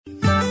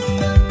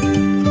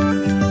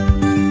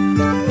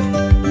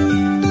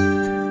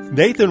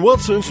Nathan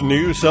Wilson's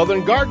new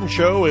Southern Garden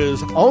Show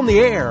is on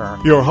the air.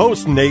 Your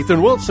host,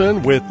 Nathan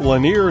Wilson, with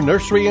Lanier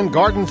Nursery and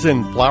Gardens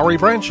in Flowery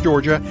Branch,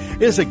 Georgia,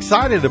 is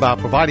excited about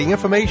providing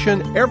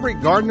information every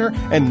gardener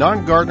and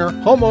non-gardener,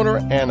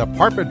 homeowner, and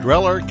apartment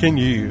dweller can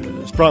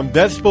use. From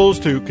vegetables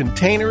to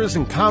containers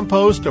and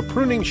compost to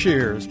pruning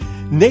shears,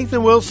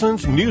 Nathan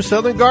Wilson's new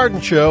Southern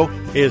Garden Show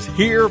is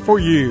here for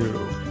you.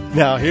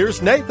 Now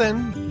here's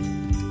Nathan.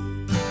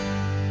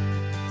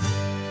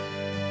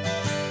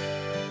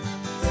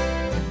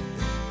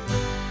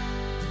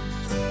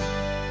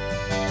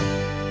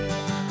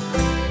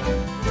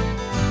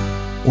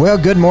 Well,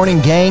 good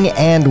morning, gang,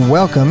 and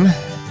welcome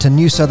to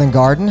New Southern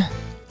Garden.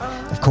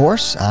 Of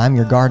course, I'm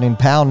your gardening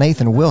pal,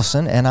 Nathan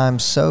Wilson, and I'm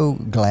so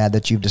glad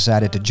that you've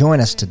decided to join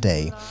us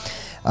today.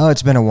 Oh,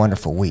 it's been a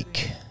wonderful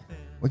week.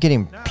 We're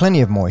getting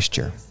plenty of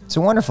moisture. It's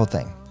a wonderful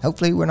thing.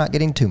 Hopefully, we're not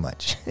getting too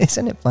much.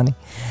 Isn't it funny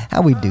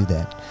how we do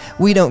that?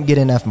 We don't get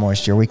enough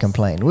moisture, we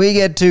complain. We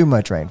get too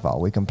much rainfall,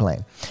 we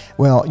complain.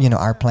 Well, you know,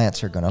 our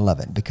plants are going to love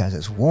it because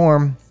it's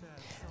warm,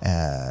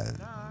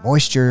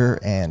 moisture,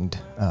 and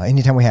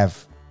anytime we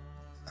have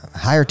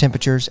higher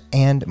temperatures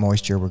and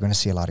moisture, we're going to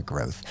see a lot of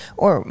growth,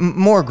 or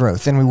more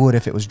growth than we would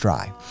if it was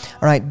dry. All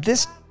right,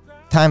 this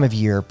time of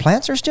year,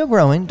 plants are still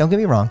growing, don't get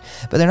me wrong,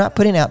 but they're not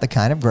putting out the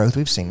kind of growth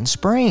we've seen in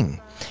spring,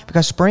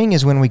 because spring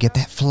is when we get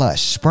that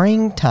flush.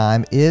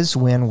 Springtime is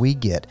when we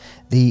get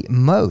the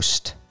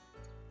most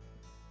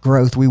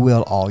growth we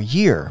will all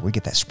year. We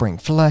get that spring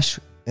flush.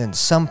 In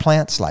some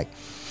plants, like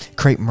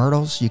crepe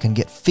myrtles, you can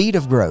get feet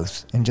of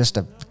growth in just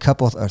a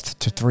couple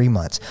to 3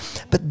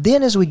 months. But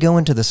then as we go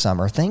into the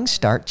summer, things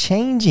start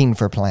changing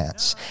for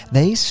plants.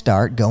 They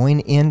start going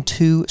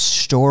into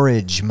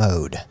storage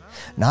mode.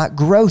 Not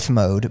growth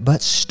mode,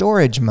 but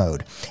storage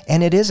mode.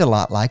 And it is a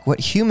lot like what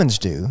humans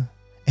do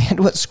and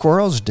what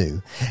squirrels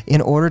do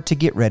in order to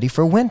get ready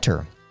for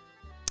winter.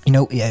 You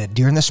know,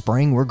 during the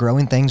spring, we're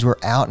growing things, we're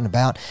out and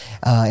about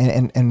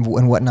and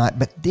whatnot.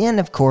 But then,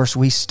 of course,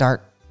 we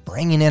start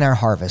bringing in our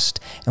harvest,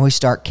 and we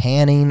start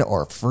canning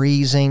or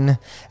freezing.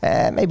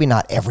 Maybe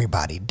not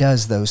everybody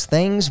does those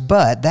things,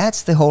 but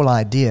that's the whole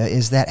idea,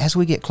 is that as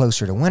we get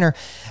closer to winter,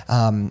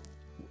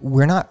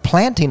 we're not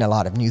planting a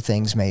lot of new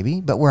things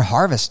maybe, but we're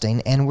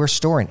harvesting and we're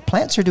storing.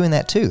 Plants are doing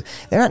that too.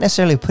 They're not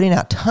necessarily putting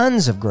out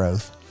tons of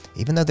growth,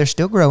 even though they're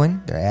still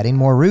growing. They're adding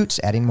more roots,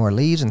 adding more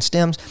leaves and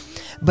stems,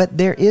 but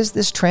there is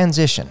this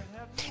transition.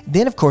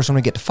 Then, of course, when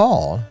we get to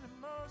fall,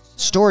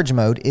 storage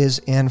mode is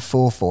in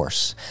full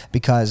force,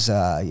 because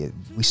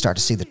we start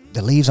to see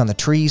the leaves on the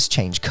trees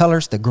change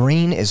colors. The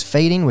green is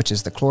fading, which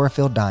is the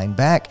chlorophyll dying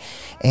back,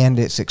 and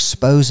it's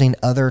exposing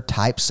other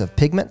types of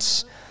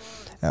pigments,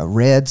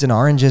 reds and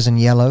oranges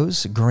and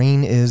yellows.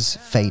 Green is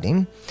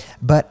fading,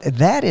 but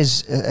that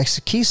is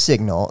a key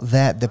signal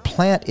that the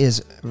plant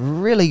is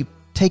really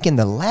taking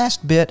the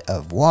last bit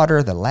of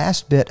water, the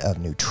last bit of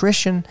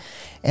nutrition,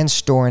 and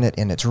storing it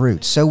in its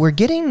roots. So we're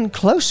getting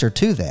closer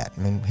to that. I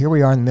mean, here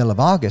we are in the middle of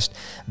August,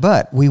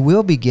 but we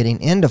will be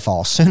getting into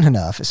fall soon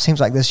enough. It seems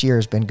like this year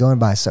has been going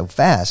by so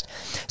fast.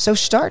 So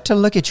start to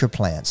look at your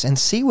plants and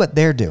see what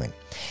they're doing.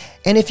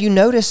 And if you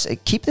notice,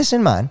 keep this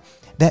in mind,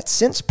 that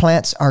since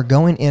plants are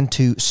going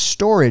into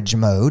storage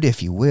mode,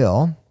 if you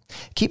will,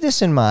 keep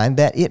this in mind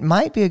that it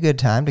might be a good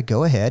time to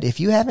go ahead. If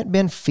you haven't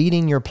been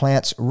feeding your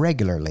plants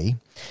regularly,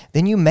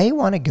 then you may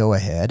want to go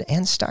ahead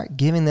and start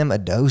giving them a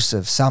dose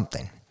of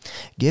something.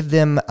 Give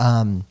them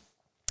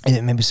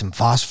maybe some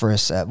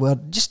phosphorus,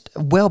 just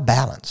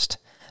well-balanced.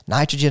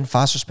 Nitrogen,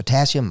 phosphorus,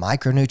 potassium,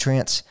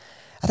 micronutrients.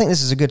 I think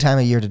this is a good time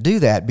of year to do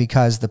that,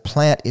 because the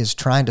plant is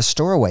trying to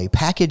store away,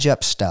 package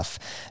up stuff,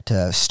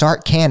 to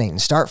start canning,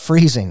 start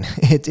freezing.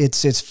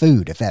 It's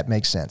food, if that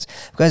makes sense.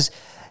 Because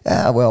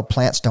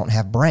plants don't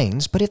have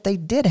brains, but if they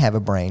did have a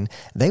brain,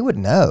 they would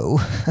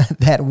know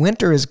that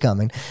winter is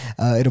coming.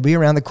 It'll be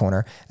around the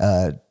corner.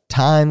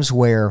 Times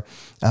where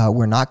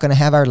we're not going to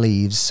have our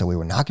leaves, so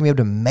we're not going to be able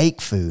to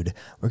make food.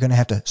 We're going to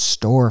have to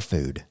store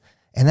food.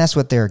 And that's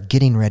what they're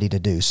getting ready to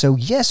do. So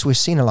yes, we've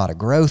seen a lot of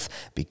growth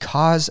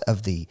because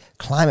of the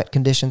climate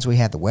conditions we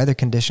have, the weather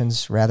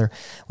conditions, rather.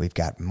 We've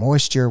got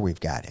moisture. We've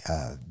got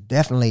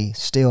definitely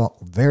still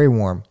very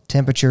warm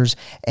temperatures,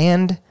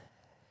 and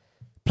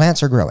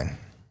plants are growing.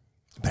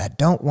 But I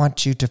don't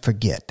want you to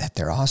forget that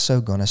they're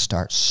also going to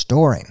start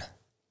storing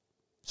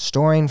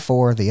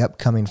for the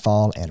upcoming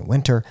fall and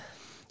winter.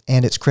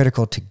 And it's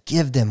critical to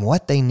give them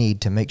what they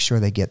need to make sure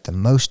they get the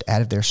most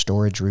out of their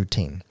storage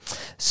routine.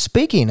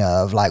 Speaking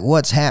of like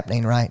what's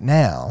happening right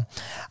now,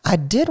 I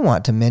did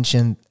want to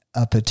mention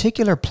a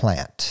particular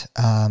plant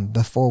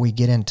before we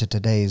get into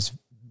today's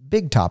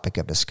big topic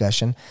of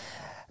discussion.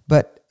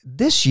 But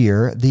this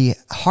year, the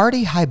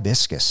hardy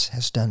hibiscus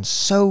has done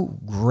so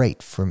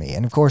great for me.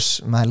 And of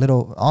course, my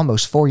little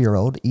almost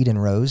 4-year-old Edie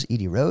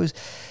Rose,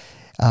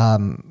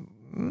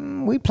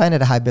 we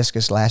planted a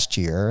hibiscus last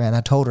year, and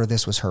I told her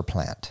this was her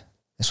plant.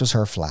 This was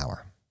her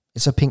flower.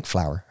 It's a pink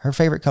flower. Her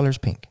favorite color is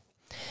pink.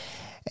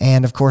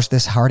 And of course,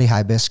 this hardy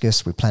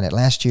hibiscus, we planted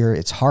last year.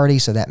 It's hardy,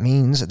 so that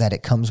means that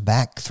it comes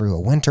back through a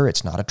winter.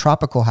 It's not a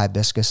tropical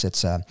hibiscus.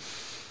 It's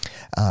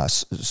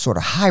sort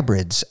of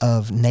hybrids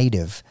of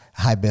native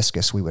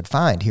hibiscus we would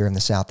find here in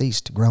the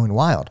Southeast growing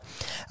wild.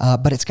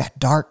 But it's got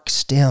dark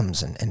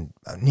stems and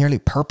nearly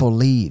purple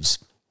leaves.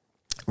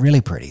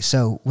 Really pretty.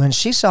 So when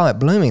she saw it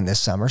blooming this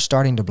summer,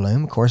 starting to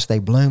bloom, of course they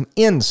bloom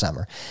in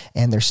summer,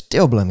 and they're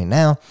still blooming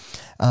now.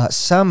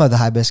 Some of the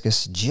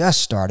hibiscus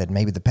just started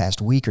maybe the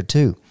past week or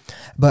two.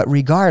 But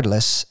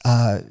regardless,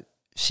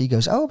 she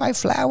goes, "Oh, my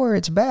flower,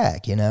 it's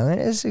back," and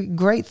it's a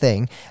great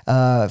thing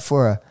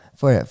for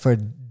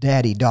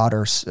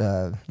daddy-daughters,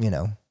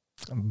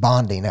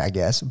 bonding, I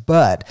guess.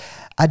 But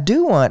I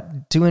do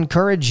want to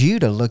encourage you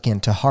to look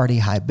into hardy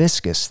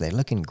hibiscus. They're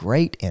looking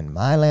great in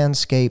my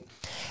landscape,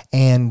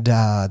 and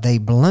they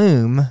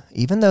bloom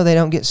even though they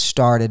don't get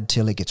started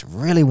till it gets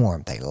really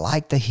warm. They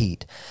like the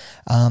heat.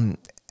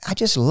 I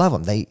just love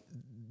them.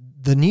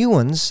 The new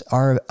ones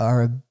are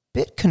a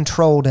bit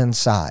controlled in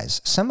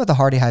size. Some of the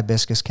hardy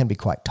hibiscus can be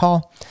quite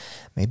tall,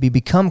 maybe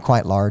become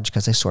quite large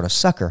because they sort of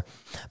sucker.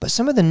 But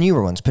some of the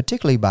newer ones,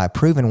 particularly by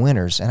proven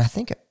winners, and I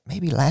think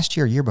maybe last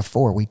year or year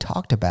before, we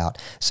talked about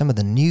some of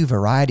the new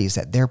varieties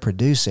that they're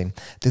producing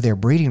through their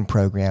breeding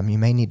program. You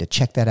may need to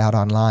check that out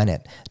online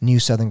at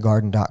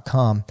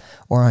newsoutherngarden.com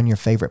or on your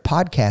favorite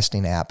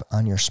podcasting app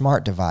on your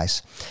smart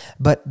device.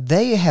 But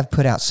they have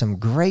put out some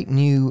great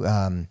new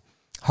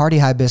hardy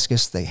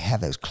hibiscus. They have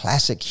those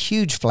classic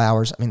huge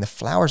flowers. I mean, the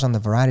flowers on the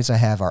varieties I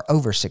have are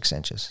over 6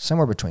 inches,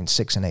 somewhere between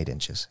 6 and 8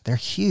 inches. They're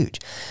huge.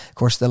 Of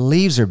course, the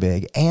leaves are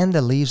big and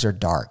the leaves are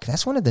dark.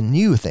 That's one of the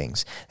new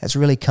things that's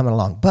really coming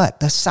along. But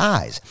the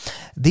size,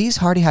 these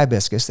hardy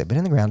hibiscus, they've been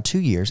in the ground 2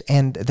 years,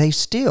 and they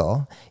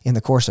still, in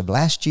the course of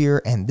last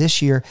year and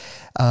this year,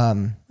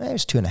 it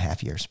was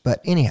 2.5 years.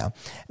 But anyhow,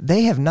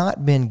 they have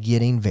not been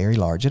getting very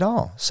large at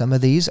all. Some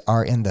of these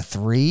are in the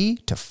 3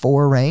 to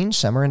 4 range.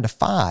 Some are into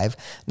 5.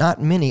 Not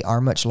many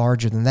are much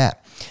larger than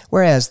that.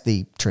 Whereas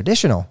the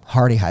traditional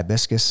hardy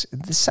hibiscus,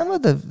 some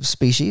of the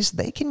species,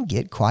 they can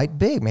get quite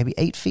big, maybe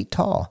 8 feet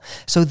tall.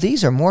 So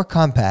these are more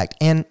compact,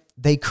 and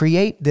they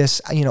create this,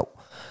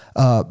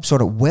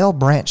 sort of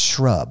well-branched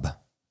shrub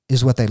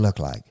is what they look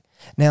like.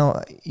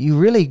 Now, you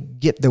really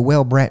get the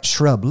well-branched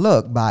shrub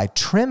look by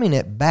trimming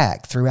it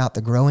back throughout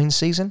the growing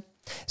season.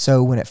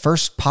 So when it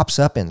first pops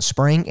up in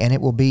spring, and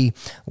it will be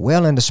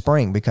well into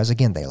spring because,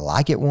 again, they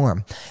like it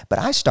warm. But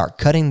I start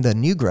cutting the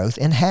new growth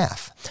in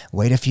half.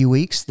 Wait a few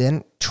weeks,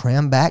 then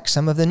trim back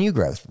some of the new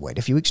growth. Wait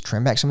a few weeks,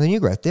 trim back some of the new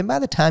growth. Then by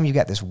the time you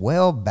got this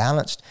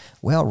well-balanced,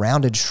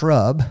 well-rounded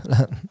shrub,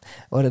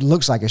 what it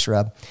looks like a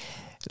shrub,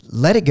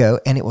 let it go,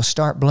 and it will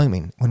start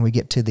blooming when we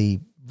get to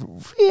the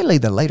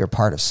later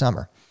part of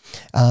summer.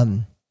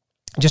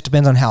 Just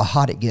depends on how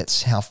hot it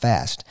gets, how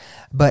fast.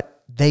 But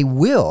they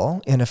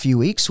will, in a few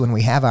weeks, when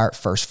we have our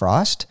first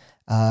frost,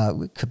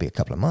 it could be a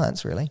couple of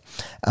months, really,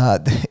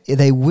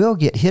 they will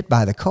get hit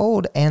by the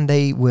cold and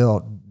they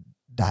will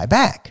die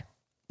back.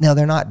 Now,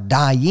 they're not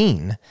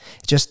dying,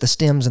 just the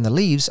stems and the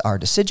leaves are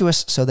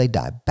deciduous, so they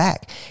die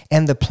back.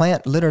 And the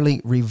plant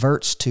literally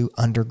reverts to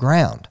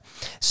underground.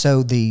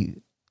 So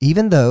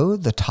even though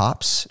the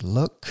tops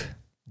look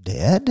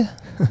dead,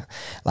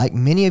 like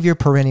many of your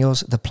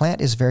perennials, the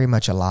plant is very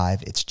much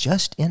alive. It's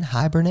just in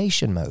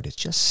hibernation mode. It's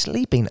just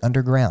sleeping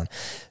underground.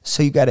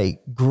 So you've got a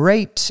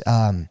great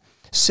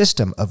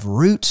system of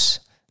roots,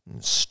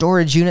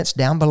 storage units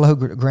down below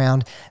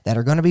ground that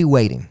are going to be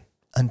waiting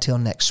until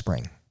next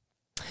spring.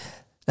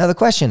 Now, the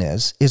question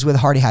is with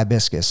hardy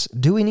hibiscus,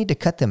 do we need to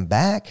cut them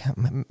back?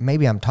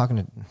 Maybe I'm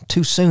talking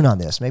too soon on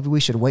this. Maybe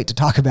we should wait to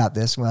talk about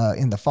this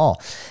in the fall.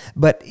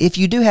 But if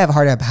you do have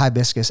hardy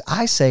hibiscus,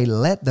 I say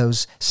let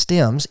those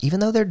stems, even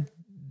though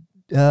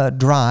they're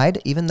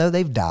dried, even though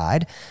they've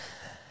died,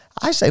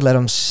 I say let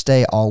them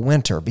stay all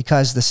winter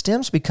because the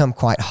stems become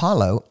quite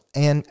hollow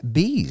and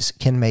bees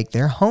can make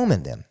their home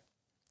in them.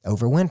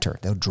 Over winter,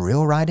 they'll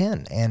drill right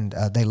in, and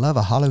they love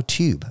a hollow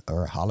tube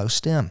or a hollow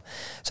stem.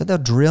 So they'll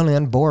drill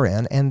in, bore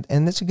in, and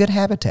it's a good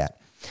habitat.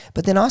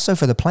 But then also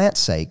for the plant's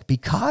sake,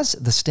 because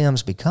the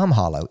stems become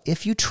hollow,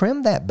 if you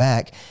trim that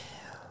back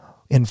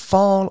in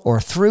fall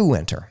or through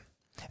winter,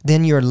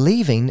 then you're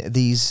leaving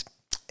these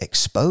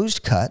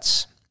exposed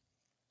cuts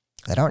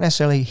that aren't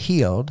necessarily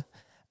healed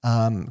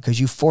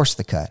because you force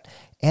the cut.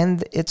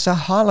 And it's a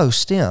hollow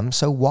stem,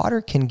 so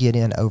water can get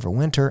in over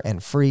winter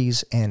and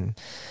freeze and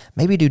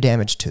maybe do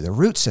damage to the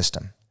root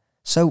system.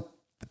 So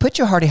put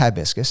your hardy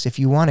hibiscus, if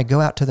you want to go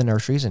out to the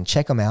nurseries and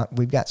check them out.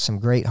 We've got some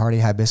great hardy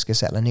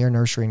hibiscus at Lanier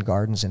Nursery and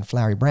Gardens in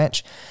Flowery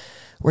Branch,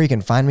 where you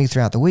can find me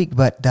throughout the week.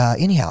 But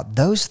anyhow,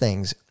 those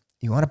things,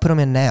 you want to put them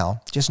in now.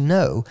 Just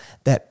know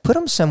that put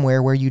them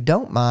somewhere where you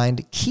don't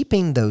mind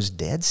keeping those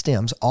dead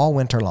stems all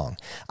winter long.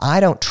 I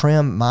don't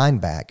trim mine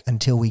back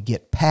until we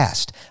get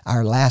past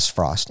our last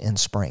frost in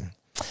spring.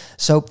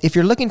 So if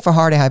you're looking for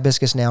hardy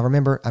hibiscus now,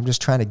 remember, I'm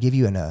just trying to give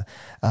you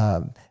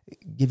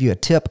a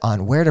tip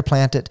on where to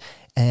plant it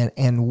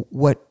and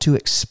what to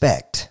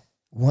expect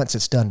once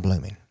it's done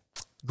blooming.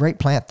 Great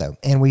plant, though.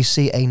 And we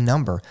see a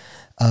number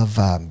of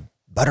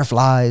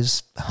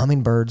butterflies,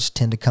 hummingbirds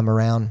tend to come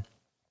around.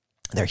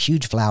 They're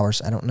huge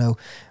flowers. I don't know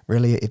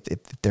really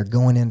if they're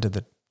going into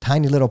the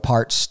tiny little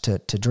parts to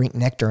drink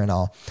nectar and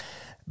all.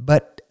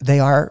 but they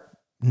are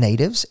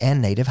natives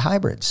and native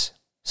hybrids.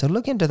 So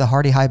look into the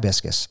hardy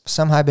hibiscus.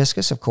 Some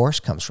hibiscus, of course,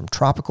 comes from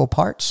tropical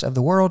parts of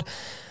the world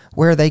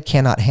where they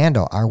cannot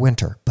handle our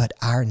winter, but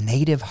our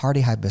native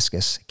hardy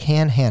hibiscus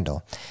can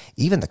handle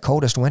even the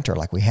coldest winter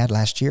like we had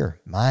last year.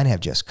 Mine have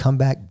just come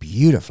back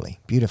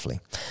beautifully, beautifully.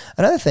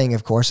 Another thing,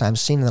 of course, I'm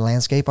seeing in the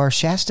landscape are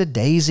Shasta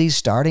daisies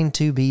starting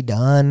to be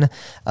done.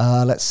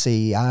 Let's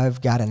see, I've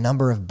got a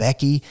number of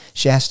Veggie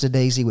Shasta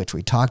daisy, which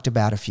we talked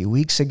about a few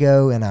weeks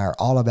ago in our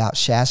All About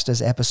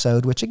Shastas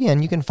episode, which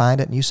again, you can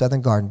find at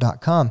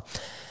newsoutherngarden.com.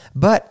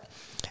 But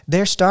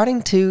they're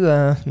starting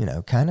to,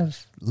 kind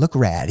of look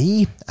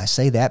ratty. I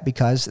say that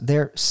because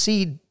their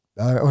seed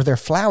or their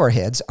flower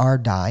heads are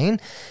dying.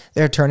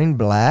 They're turning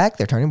black.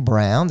 They're turning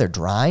brown. They're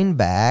drying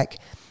back.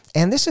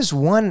 And this is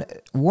one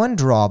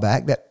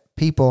drawback that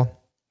people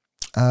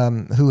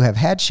who have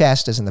had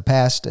Shastas in the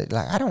past,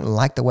 I don't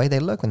like the way they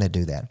look when they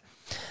do that.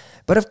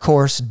 But of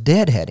course,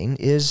 deadheading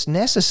is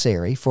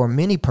necessary for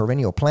many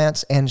perennial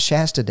plants, and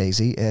Shasta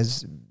daisy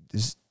is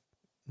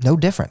no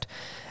different.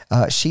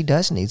 She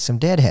does need some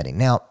deadheading.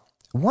 Now,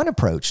 one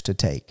approach to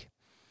take,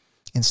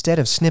 instead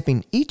of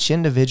snipping each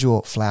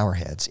individual flower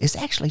heads, is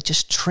actually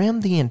just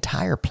trim the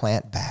entire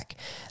plant back.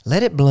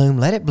 Let it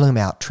bloom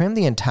out, trim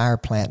the entire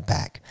plant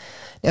back.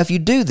 Now, if you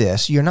do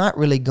this, you're not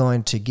really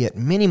going to get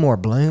many more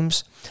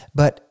blooms,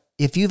 but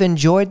if you've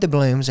enjoyed the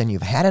blooms and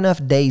you've had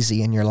enough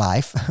daisy in your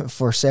life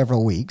for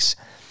several weeks,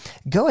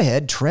 go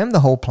ahead, trim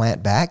the whole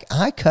plant back.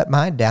 I cut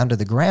mine down to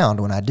the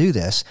ground when I do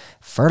this,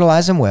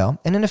 fertilize them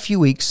well, and in a few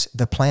weeks,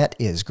 the plant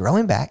is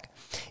growing back.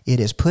 It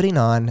is putting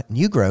on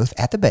new growth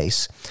at the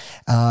base,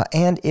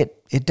 and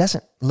it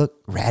doesn't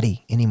look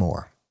ratty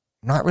anymore.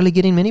 Not really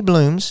getting many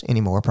blooms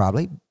anymore,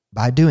 probably,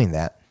 by doing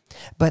that.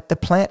 But the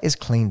plant is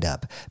cleaned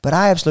up. But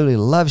I absolutely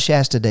love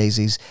Shasta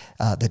daisies.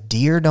 The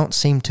deer don't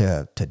seem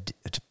to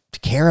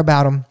care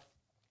about them.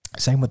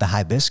 Same with the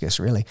hibiscus,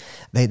 really.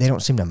 They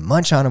don't seem to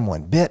munch on them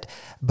one bit.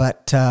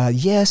 But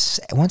yes,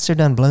 once they're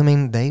done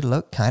blooming, they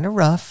look kind of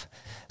rough.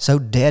 So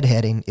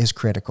deadheading is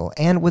critical.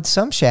 And with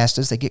some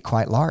Shastas, they get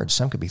quite large.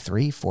 Some could be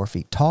 3-4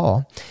 feet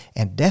tall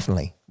and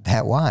definitely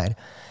that wide.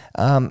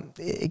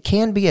 It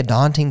can be a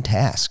daunting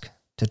task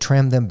to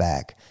trim them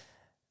back.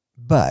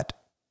 But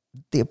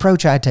the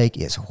approach I take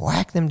is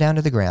whack them down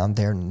to the ground.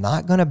 They're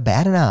not going to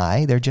bat an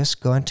eye. They're just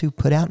going to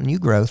put out new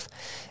growth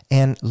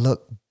and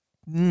look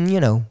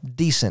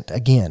decent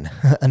again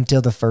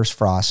until the first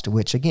frost,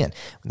 which again,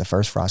 when the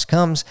first frost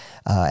comes,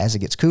 as it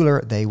gets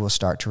cooler, they will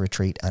start to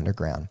retreat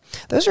underground.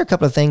 Those are a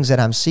couple of things that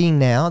I'm seeing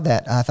now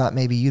that I thought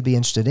maybe you'd be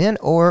interested in,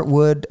 or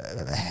would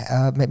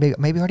maybe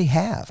already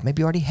have.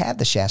 Maybe you already have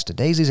the Shasta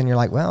daisies and you're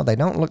like, well, they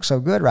don't look so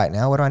good right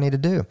now. What do I need to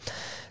do?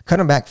 Cut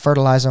them back,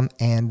 fertilize them,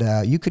 and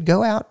you could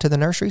go out to the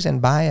nurseries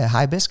and buy a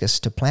hibiscus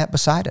to plant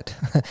beside it.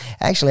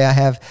 Actually, I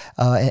have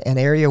an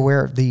area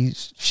where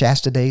these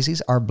Shasta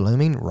daisies are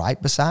blooming right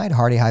beside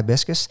hardy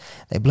hibiscus.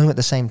 They bloom at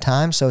the same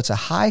time, so it's a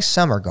high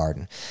summer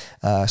garden,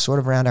 sort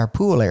of around our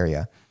pool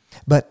area.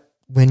 But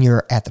when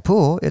you're at the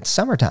pool, it's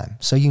summertime,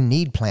 so you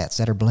need plants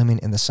that are blooming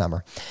in the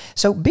summer.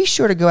 So be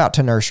sure to go out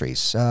to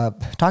nurseries.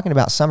 Talking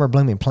about summer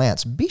blooming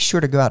plants, be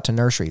sure to go out to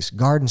nurseries,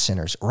 garden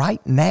centers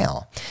right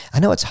now. I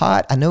know it's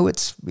hot. I know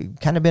it's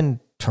kind of been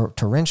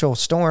torrential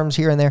storms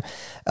here and there,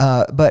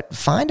 but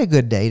find a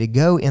good day to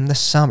go in the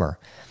summer.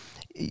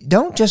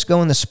 Don't just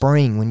go in the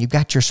spring when you've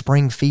got your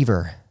spring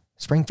fever.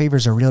 Spring fever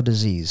is a real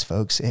disease,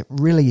 folks. It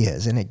really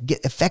is, and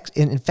it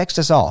infects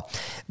us all.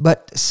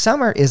 But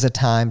summer is a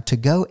time to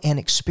go and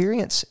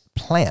experience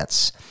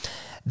plants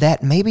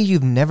that maybe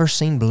you've never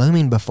seen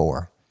blooming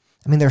before.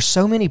 I mean, there's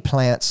so many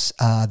plants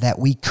that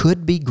we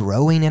could be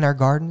growing in our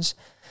gardens,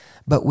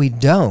 but we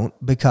don't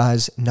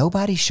because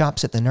nobody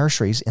shops at the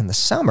nurseries in the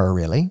summer,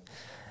 really.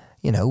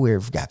 You know,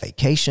 we've got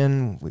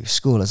vacation,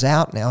 school is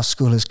out, now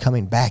school is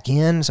coming back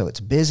in, so it's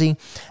busy.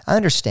 I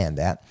understand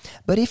that.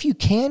 But if you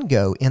can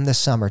go in the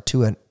summer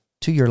to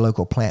your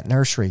local plant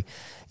nursery,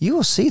 you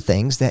will see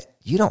things that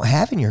you don't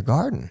have in your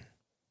garden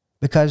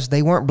because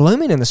they weren't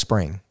blooming in the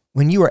spring.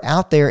 When you were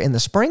out there in the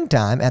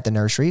springtime at the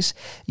nurseries,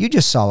 you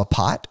just saw a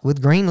pot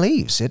with green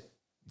leaves. It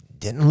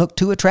didn't look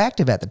too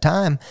attractive at the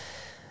time.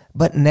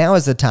 But now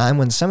is the time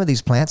when some of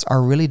these plants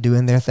are really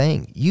doing their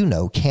thing. You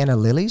know canna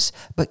lilies,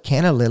 but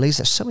canna lilies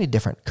have so many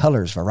different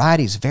colors,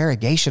 varieties,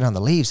 variegation on the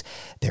leaves.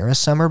 They're a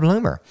summer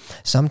bloomer.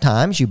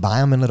 Sometimes you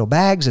buy them in little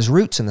bags as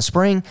roots in the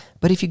spring,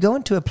 but if you go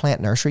into a plant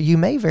nursery, you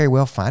may very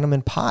well find them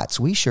in pots.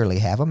 We surely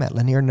have them at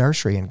Lanier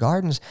Nursery and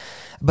Gardens.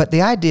 But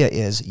the idea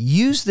is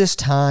use this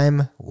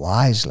time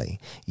wisely.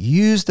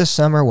 Use the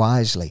summer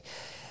wisely.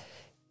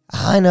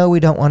 I know we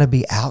don't want to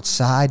be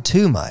outside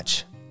too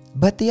much,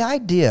 but the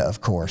idea,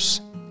 of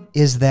course,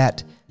 is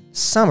that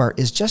summer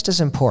is just as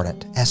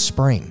important as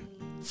spring.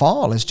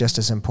 Fall is just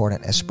as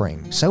important as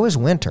spring. So is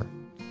winter.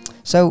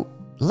 So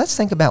let's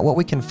think about what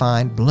we can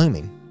find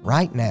blooming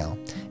right now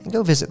and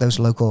go visit those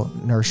local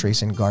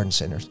nurseries and garden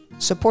centers.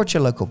 Support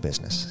your local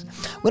business.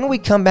 When we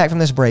come back from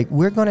this break,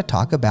 we're going to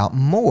talk about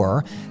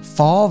more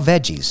fall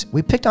veggies.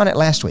 We picked on it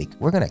last week.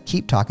 We're going to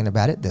keep talking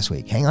about it this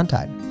week. Hang on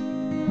tight.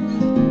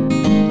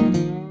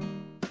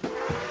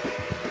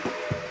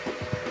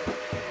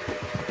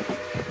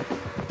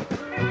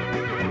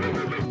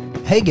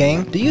 Hey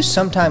gang, do you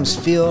sometimes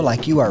feel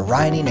like you are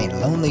riding a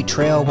lonely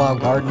trail while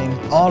gardening,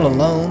 all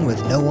alone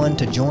with no one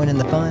to join in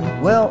the fun?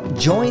 Well,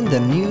 join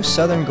the New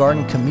Southern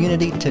Garden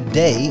community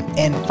today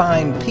and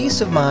find peace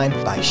of mind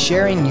by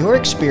sharing your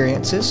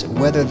experiences,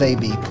 whether they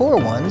be poor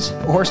ones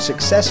or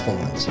successful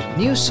ones.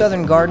 New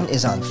Southern Garden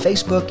is on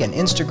Facebook and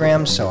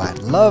Instagram, so I'd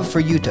love for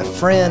you to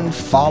friend,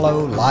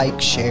 follow,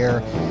 like, share,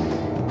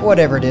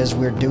 whatever it is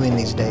we're doing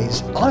these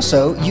days.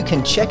 Also, you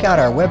can check out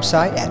our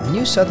website at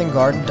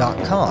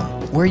newsoutherngarden.com,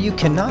 where you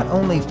can not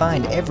only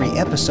find every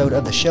episode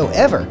of the show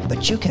ever,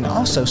 but you can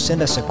also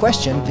send us a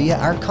question via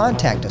our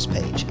Contact Us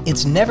page.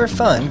 It's never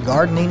fun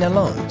gardening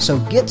alone, so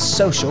get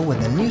social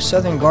with the New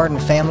Southern Garden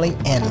family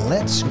and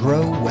let's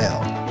grow well.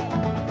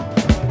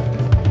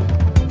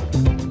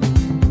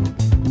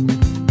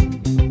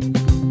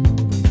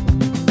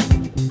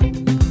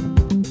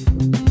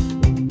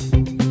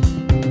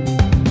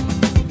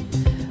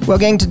 Well,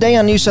 gang, today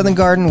on New Southern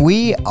Garden,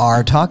 we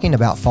are talking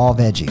about fall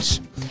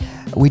veggies.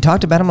 We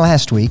talked about them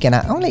last week, and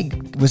I only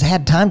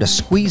had time to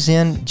squeeze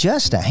in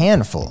just a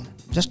handful,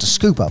 just a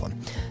scoop of them.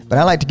 But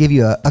I like to give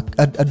you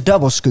a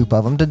double scoop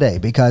of them today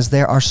because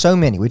there are so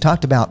many. We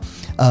talked about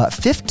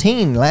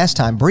 15 last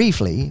time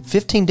briefly,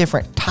 15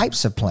 different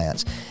types of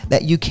plants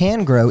that you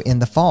can grow in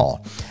the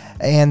fall.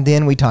 And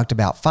then we talked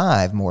about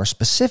 5 more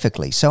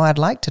specifically. So I'd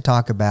like to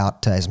talk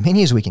about as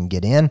many as we can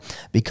get in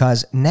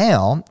because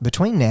now,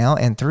 between now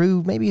and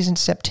through maybe in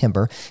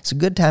September, it's a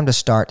good time to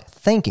start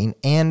thinking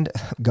and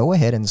go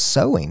ahead and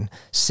sowing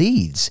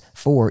seeds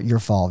for your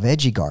fall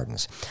veggie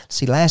gardens.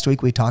 See, last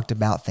week we talked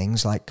about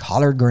things like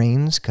collard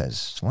greens,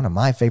 because it's one of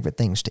my favorite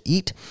things to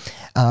eat.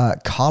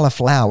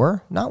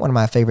 Cauliflower, not one of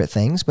my favorite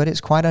things, but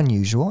it's quite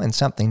unusual and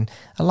something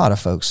a lot of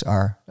folks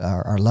are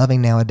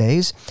loving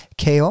nowadays.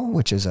 Kale,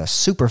 which is a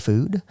superfood.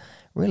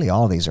 Really,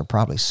 all these are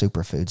probably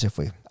superfoods if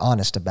we're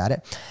honest about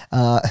it.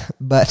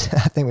 But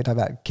I think we talk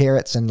about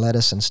carrots and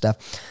lettuce and stuff.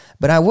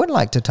 But I would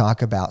like to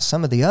talk about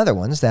some of the other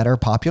ones that are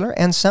popular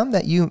and some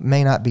that you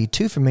may not be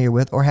too familiar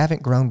with or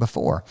haven't grown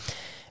before.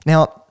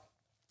 Now,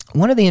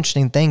 one of the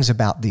interesting things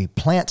about the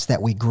plants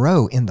that we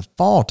grow in the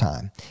fall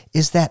time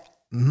is that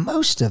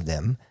most of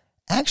them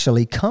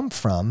actually come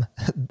from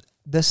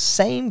the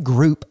same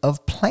group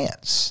of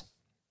plants.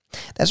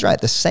 That's right,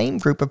 the same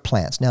group of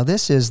plants. Now,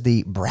 this is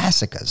the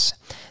brassicas.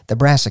 The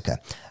brassica.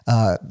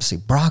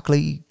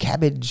 Broccoli,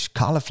 cabbage,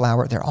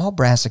 cauliflower, they're all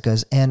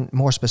brassicas, and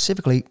more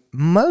specifically,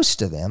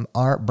 most of them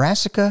are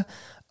Brassica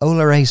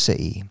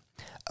oleracea.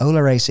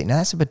 Oleracea. Now,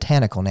 that's a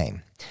botanical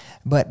name.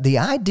 But the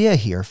idea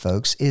here,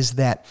 folks, is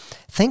that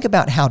think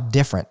about how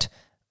different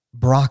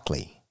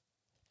broccoli,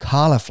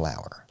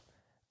 cauliflower,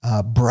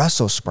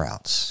 Brussels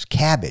sprouts,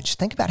 cabbage,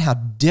 think about how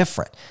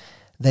different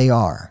they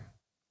are.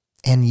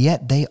 And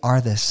yet they are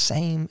the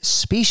same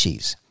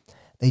species.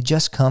 They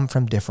just come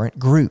from different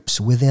groups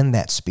within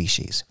that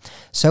species.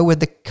 So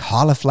with the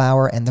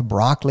cauliflower and the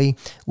broccoli,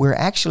 we're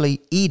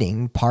actually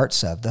eating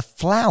parts of the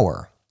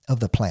flower of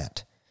the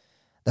plant.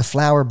 The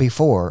flower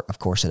before, of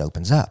course, it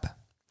opens up.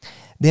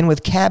 Then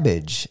with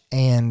cabbage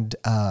and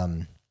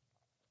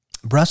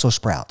Brussels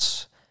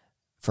sprouts,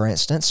 for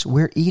instance,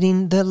 we're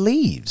eating the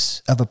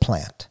leaves of a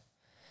plant.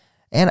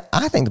 And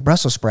I think the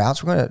Brussels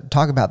sprouts, we're going to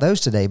talk about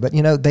those today, but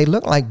they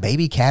look like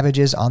baby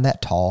cabbages on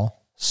that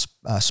tall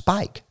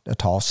spike, a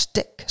tall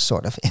stick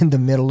sort of in the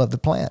middle of the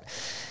plant.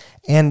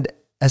 And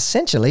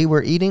essentially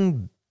we're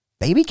eating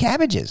baby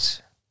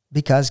cabbages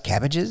because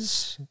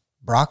cabbages,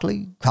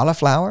 broccoli,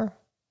 cauliflower,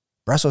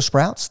 Brussels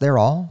sprouts, they're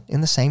all in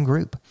the same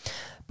group.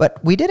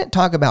 But we didn't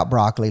talk about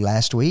broccoli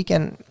last week,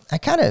 and I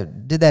kind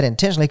of did that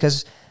intentionally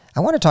because I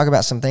want to talk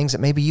about some things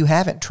that maybe you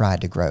haven't tried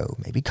to grow,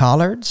 maybe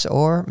collards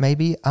or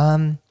maybe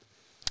what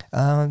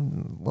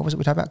was it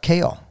we talked about?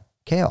 Kale.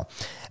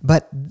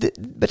 But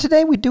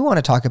today we do want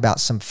to talk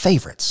about some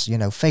favorites,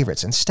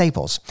 favorites and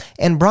staples.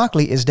 And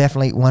broccoli is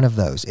definitely one of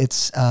those.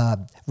 It's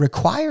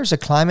requires a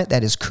climate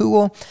that is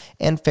cool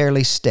and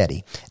fairly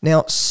steady.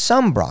 Now,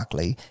 some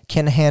broccoli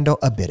can handle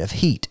a bit of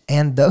heat,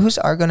 and those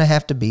are going to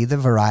have to be the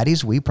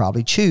varieties we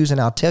probably choose. And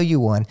I'll tell you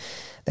one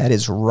that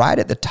is right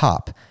at the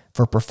top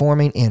for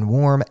performing in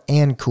warm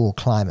and cool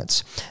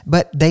climates.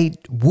 But they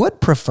would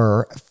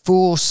prefer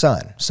full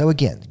sun. So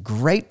again,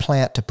 great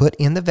plant to put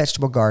in the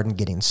vegetable garden,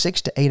 getting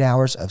 6 to 8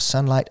 hours of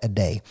sunlight a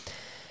day.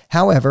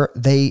 However,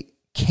 they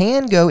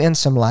can go in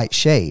some light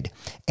shade,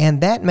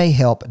 and that may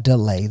help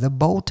delay the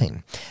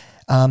bolting.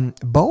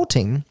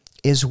 Bolting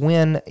is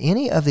when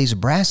any of these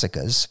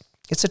brassicas,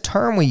 it's a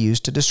term we use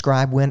to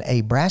describe when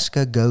a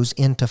brassica goes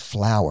into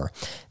flower.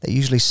 They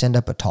usually send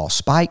up a tall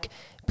spike,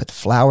 put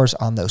flowers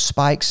on those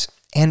spikes,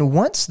 and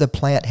once the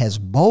plant has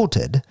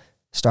bolted,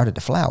 started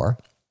to flower,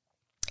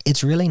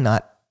 it's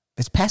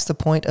past the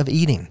point of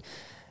eating.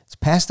 It's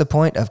past the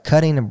point of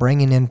cutting and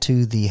bringing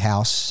into the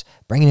house,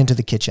 bringing into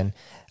the kitchen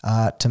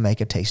to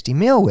make a tasty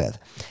meal with.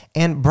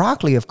 And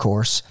broccoli, of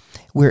course,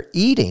 we're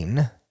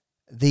eating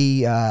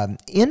the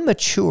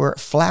immature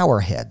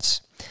flower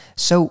heads.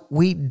 So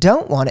we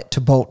don't want it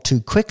to bolt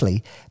too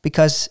quickly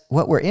because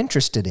what we're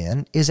interested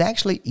in is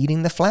actually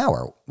eating the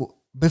flower.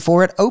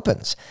 before it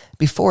opens,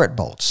 before it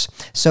bolts.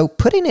 So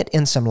putting it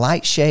in some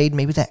light shade,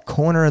 maybe that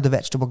corner of the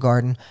vegetable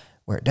garden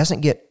where it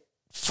doesn't get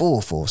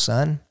full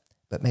sun,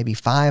 but maybe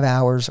 5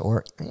 hours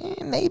or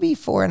maybe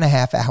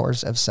 4.5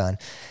 hours of sun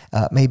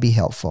may be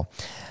helpful.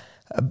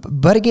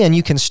 But again,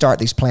 you can start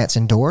these plants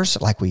indoors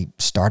like we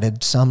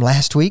started some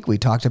last week. We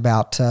talked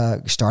about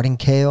starting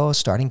kale,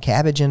 starting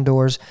cabbage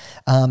indoors.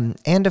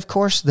 And of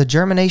course, the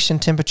germination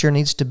temperature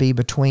needs to be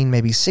between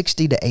maybe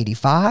 60 to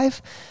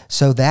 85.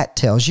 So that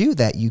tells you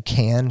that you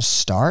can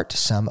start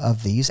some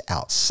of these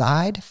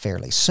outside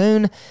fairly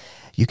soon.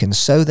 You can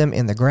sow them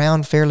in the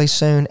ground fairly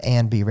soon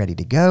and be ready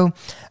to go.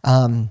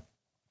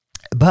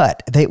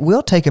 But they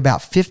will take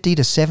about 50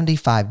 to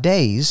 75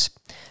 days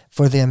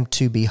for them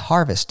to be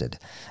harvested.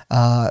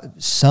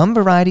 Some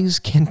varieties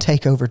can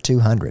take over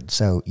 200.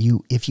 So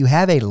if you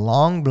have a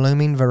long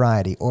blooming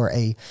variety or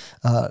a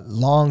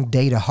long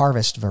day to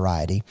harvest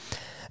variety,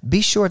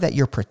 be sure that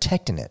you're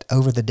protecting it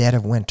over the dead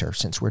of winter.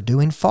 Since we're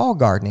doing fall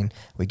gardening,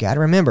 we got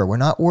to remember we're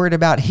not worried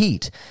about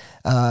heat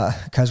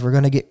because we're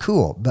going to get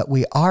cool. But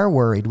we are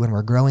worried when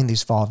we're growing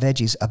these fall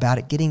veggies about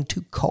it getting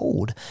too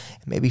cold,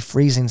 maybe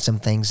freezing some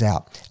things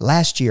out.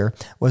 Last year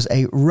was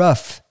a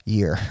rough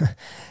year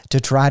to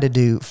try to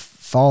do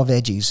fall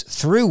veggies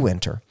through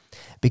winter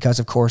because,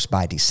 of course,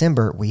 by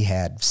December we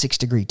had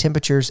 6-degree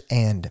temperatures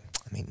and,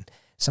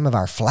 some of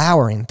our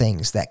flowering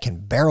things that can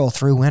barrel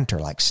through winter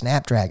like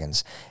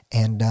snapdragons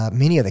and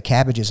many of the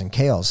cabbages and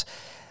kales,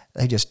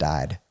 they just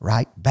died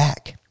right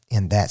back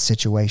in that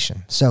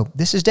situation. So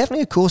this is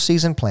definitely a cool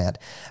season plant.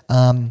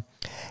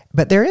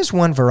 But there is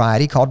one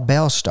variety called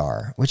Bell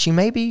Star, which you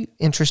may be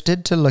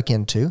interested to look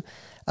into.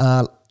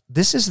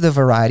 This is the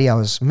variety I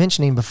was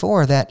mentioning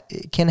before that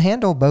can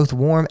handle both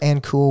warm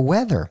and cool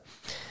weather.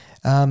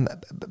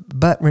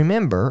 But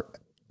remember,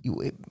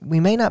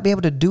 we may not be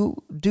able to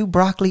do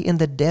broccoli in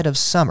the dead of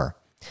summer,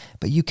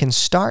 but you can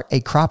start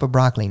a crop of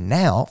broccoli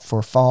now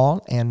for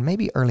fall and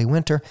maybe early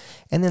winter,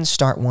 and then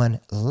start one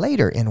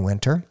later in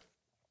winter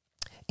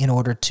in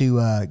order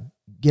to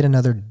get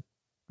another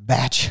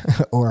batch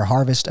or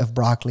harvest of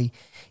broccoli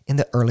in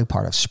the early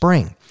part of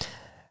spring.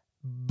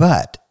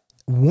 But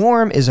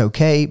warm is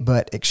okay,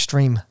 but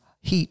extreme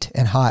heat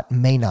and hot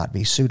may not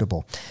be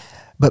suitable.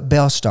 But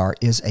Bell Star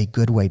is a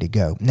good way to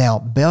go. Now,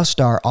 Bell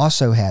Star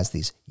also has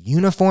these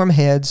uniform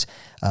heads,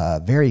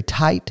 very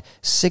tight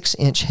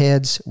 6-inch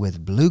heads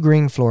with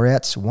blue-green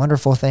florets,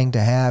 wonderful thing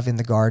to have in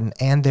the garden,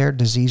 and they're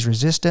disease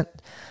resistant.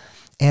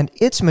 And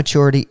its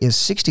maturity is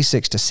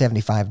 66 to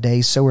 75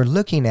 days, so we're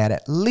looking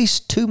at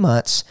least 2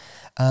 months,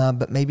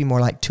 but maybe more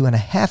like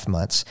 2.5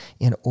 months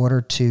in order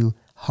to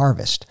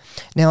harvest.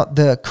 Now,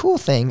 the cool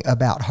thing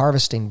about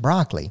harvesting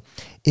broccoli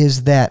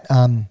is that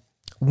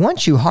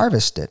once you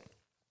harvest it,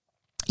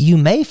 you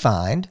may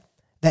find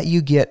that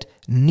you get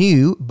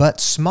new but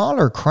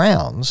smaller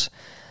crowns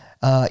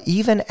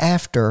even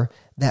after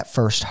that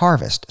first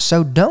harvest.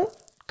 So don't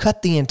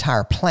cut the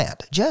entire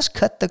plant. Just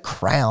cut the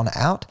crown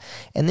out,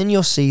 and then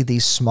you'll see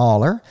these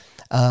smaller,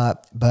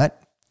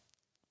 but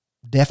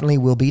definitely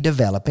will be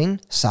developing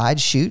side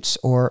shoots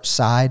or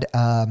side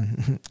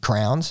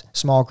crowns,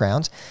 small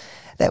crowns,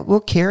 that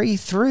will carry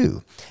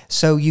through.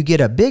 So you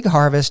get a big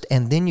harvest,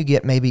 and then you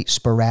get maybe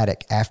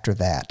sporadic after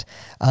that.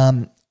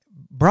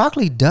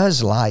 Broccoli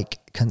does like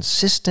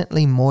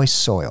consistently moist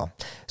soil,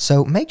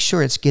 so make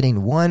sure it's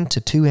getting 1 to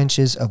 2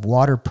 inches of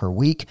water per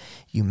week.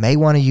 You may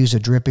want to use a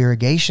drip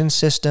irrigation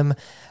system.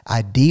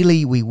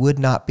 Ideally, we would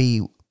not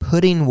be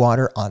putting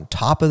water on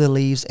top of the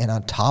leaves and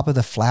on top of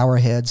the flower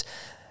heads,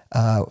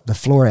 the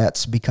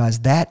florets, because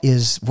that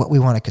is what we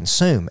want to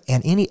consume.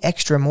 And any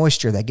extra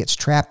moisture that gets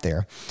trapped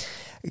there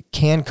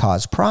can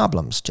cause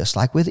problems, just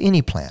like with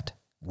any plant.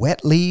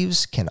 Wet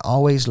leaves can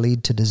always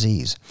lead to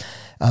disease.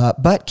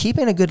 But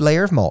keeping a good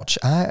layer of mulch,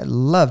 I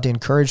love to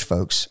encourage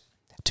folks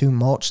to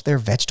mulch their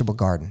vegetable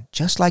garden,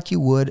 just like you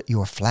would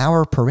your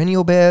flower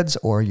perennial beds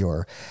or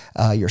your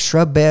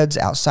shrub beds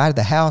outside of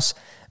the house.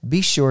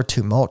 Be sure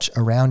to mulch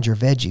around your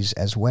veggies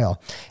as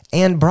well.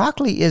 And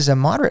broccoli is a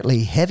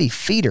moderately heavy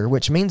feeder,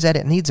 which means that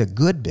it needs a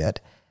good bit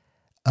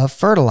of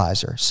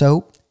fertilizer.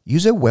 So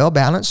use a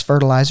well-balanced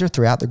fertilizer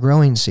throughout the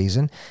growing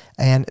season,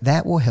 and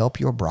that will help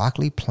your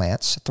broccoli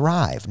plants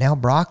thrive. Now,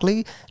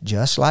 broccoli,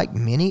 just like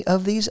many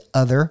of these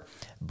other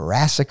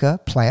brassica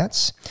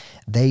plants,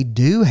 they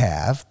do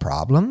have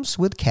problems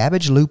with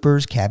cabbage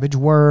loopers, cabbage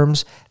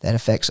worms. That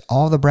affects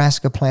all the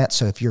brassica plants.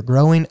 So if you're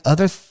growing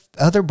other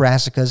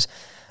brassicas,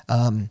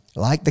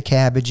 like the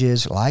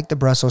cabbages, like the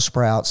Brussels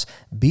sprouts,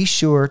 be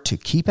sure to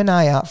keep an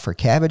eye out for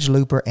cabbage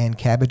looper and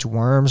cabbage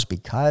worms,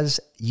 because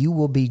you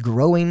will be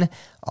growing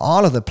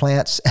all of the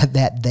plants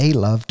that they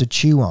love to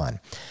chew on.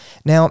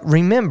 Now,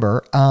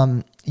 remember,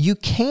 you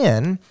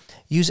can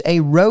use a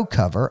row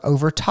cover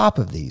over top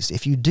of these.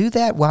 If you do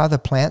that while the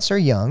plants are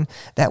young,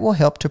 that will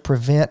help to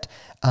prevent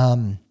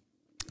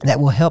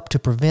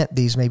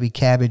these maybe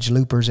cabbage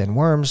loopers and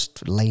worms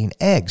laying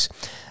eggs.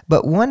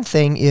 But one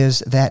thing is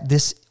that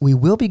we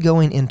will be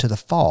going into the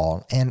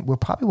fall, and we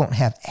probably won't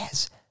have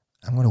as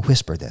I'm going to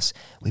whisper this.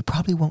 We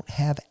probably won't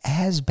have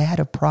as bad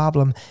a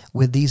problem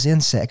with these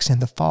insects in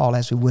the fall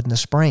as we would in the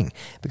spring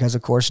because,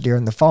 of course,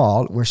 during the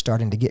fall, we're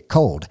starting to get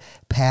cold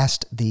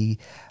past the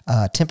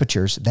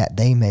temperatures that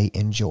they may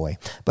enjoy.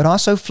 But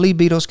also flea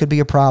beetles could be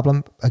a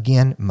problem.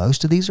 Again,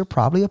 most of these are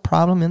probably a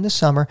problem in the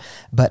summer,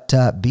 but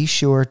be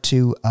sure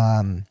to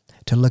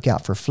look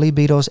out for flea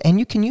beetles, and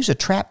you can use a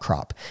trap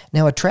crop.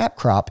 Now, a trap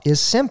crop is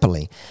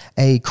simply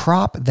a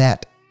crop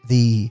that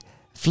the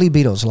flea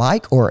beetles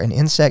like or an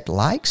insect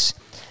likes,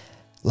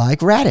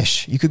 like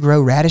radish. You could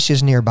grow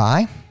radishes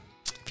nearby.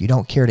 If you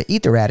don't care to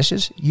eat the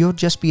radishes, you'll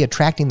just be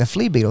attracting the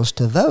flea beetles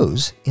to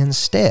those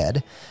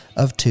instead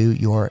of to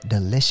your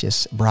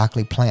delicious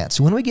broccoli plants.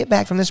 So when we get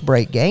back from this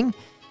break, gang,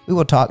 we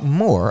will talk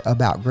more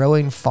about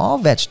growing fall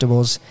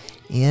vegetables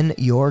in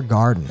your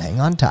garden.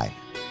 Hang on tight.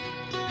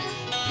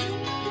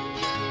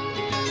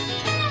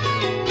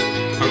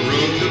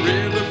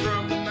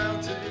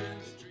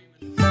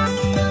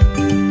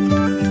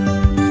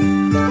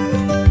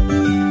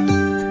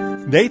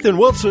 Nathan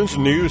Wilson's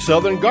new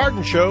Southern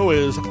Garden Show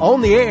is on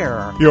the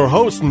air. Your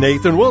host,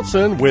 Nathan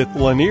Wilson, with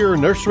Lanier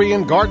Nursery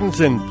and Gardens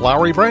in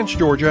Flowery Branch,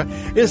 Georgia,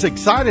 is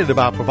excited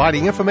about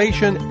providing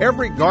information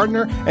every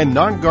gardener and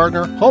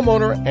non-gardener,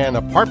 homeowner, and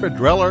apartment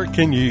dweller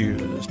can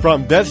use.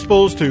 From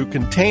vegetables to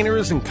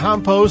containers and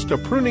compost to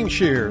pruning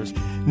shears,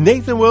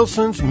 Nathan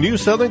Wilson's new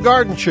Southern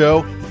Garden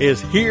Show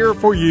is here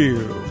for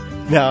you.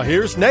 Now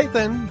here's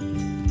Nathan.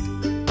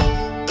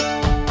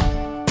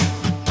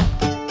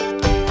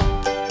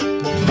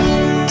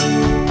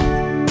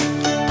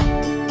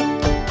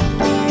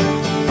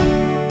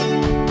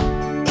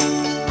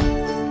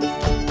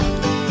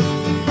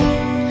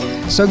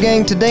 So,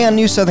 gang, today on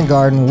New Southern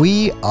Garden,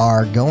 we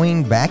are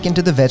going back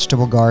into the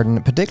vegetable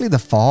garden, particularly the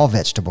fall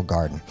vegetable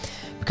garden.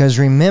 Because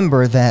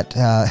remember that,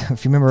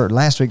 if you remember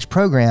last week's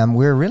program,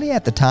 we're really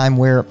at the time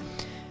where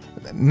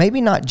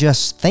maybe not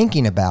just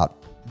thinking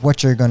about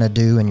what you're going to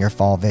do in your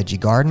fall veggie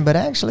garden, but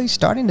actually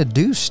starting to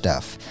do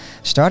stuff.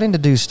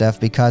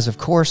 Because, of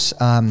course,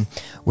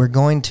 we're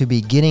going to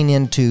be getting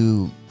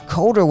into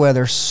colder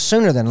weather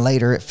sooner than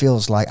later, it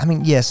feels like. I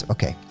mean, yes,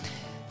 okay.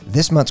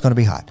 This month's going to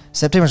be hot.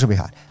 September's going to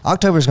be hot.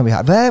 October's going to be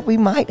hot. But we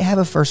might have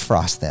a first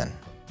frost then.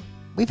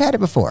 We've had it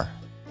before.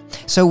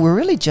 So we're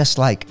really just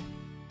like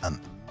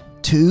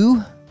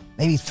 2,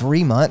 maybe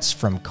 3 months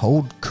from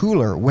cold,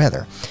 cooler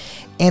weather.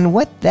 And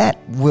what that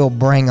will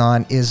bring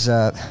on is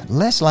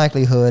less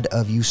likelihood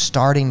of you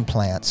starting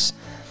plants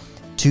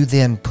to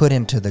then put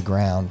into the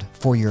ground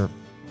for your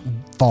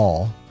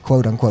fall,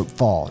 quote-unquote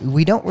fall.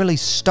 We don't really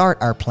start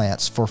our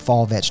plants for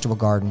fall vegetable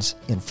gardens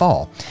in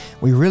fall.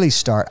 We really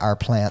start our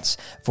plants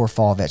for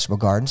fall vegetable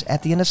gardens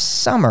at the end of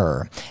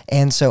summer.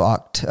 And so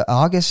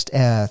August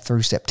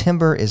through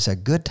September is a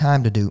good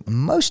time to do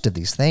most of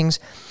these things,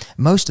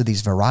 most of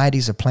these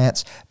varieties of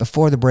plants.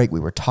 Before the break, we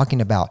were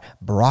talking about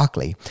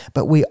broccoli,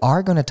 but we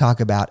are going to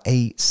talk about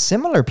a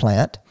similar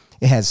plant.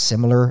 It has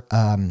similar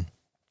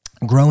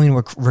growing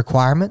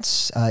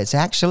requirements. It's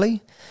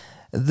actually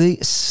the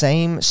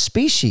same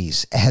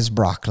species as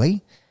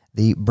broccoli,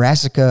 the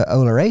Brassica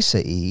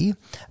oleracea,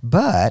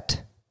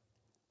 but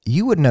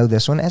you would know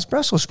this one as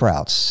Brussels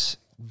sprouts.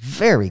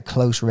 Very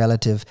close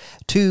relative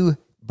to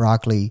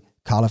broccoli,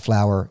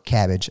 cauliflower,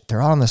 cabbage.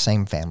 They're all in the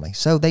same family.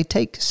 So they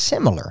take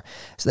similar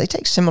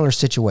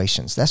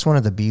situations. That's one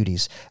of the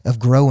beauties of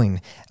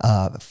growing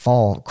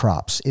fall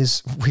crops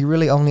is we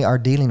really only are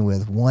dealing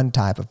with one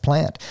type of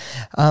plant.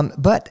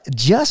 But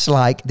just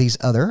like these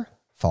other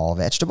fall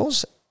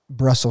vegetables,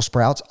 Brussels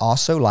sprouts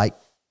also like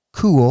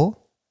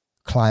cool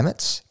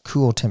climates,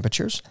 cool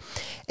temperatures,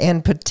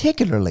 and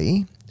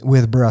particularly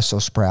with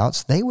Brussels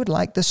sprouts, they would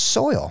like the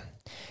soil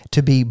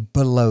to be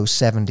below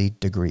 70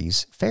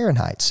 degrees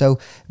Fahrenheit. So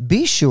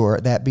be sure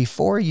that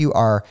before you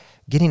are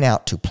getting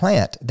out to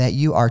plant that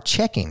you are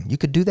checking. You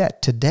could do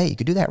that today. You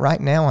could do that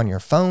right now on your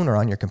phone or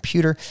on your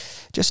computer.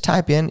 Just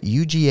type in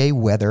UGA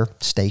weather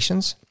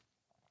stations.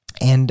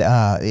 And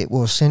it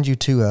will send you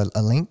to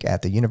a link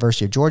at the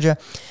University of Georgia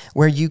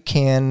where you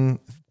can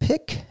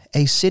pick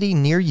a city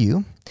near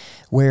you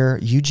where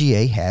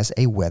UGA has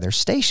a weather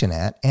station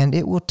at, and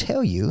it will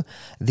tell you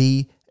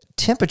the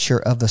temperature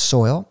of the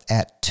soil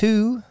at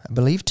 2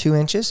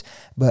 inches,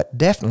 but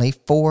definitely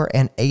 4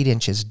 and 8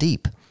 inches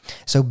deep.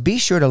 So be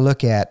sure to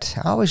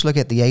I always look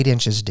at the 8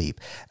 inches deep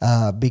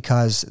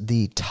because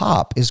the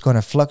top is going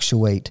to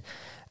fluctuate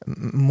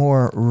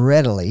more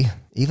readily,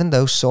 even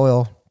though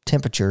soil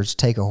temperatures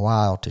take a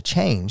while to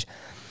change.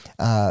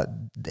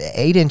 The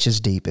 8 inches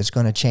deep is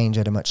going to change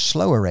at a much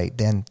slower rate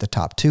than the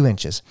top 2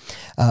 inches.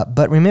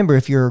 But remember,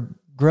 if you're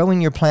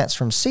growing your plants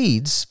from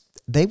seeds,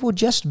 they will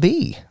just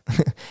be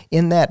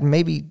in that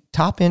maybe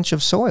top inch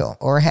of soil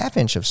or a half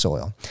inch of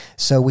soil.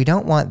 So we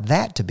don't want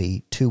that to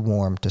be too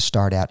warm to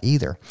start out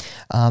either.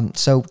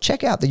 So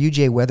check out the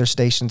UGA weather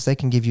stations. They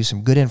can give you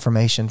some good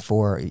information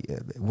for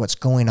what's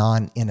going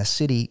on in a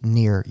city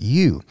near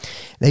you.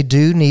 They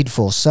do need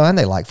full sun.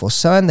 They like full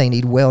sun. They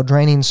need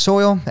well-draining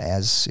soil,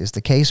 as is the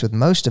case with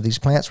most of these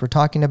plants we're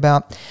talking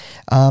about.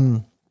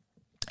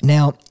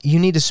 Now, you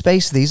need to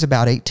space these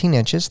about 18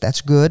 inches.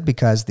 That's good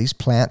because these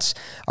plants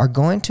are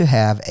going to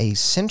have a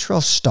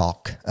central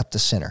stalk up the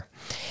center.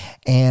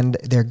 And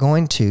they're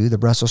going to, the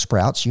Brussels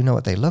sprouts, you know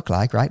what they look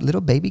like, right?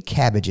 Little baby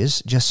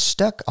cabbages just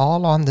stuck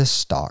all on this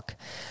stalk,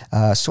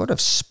 sort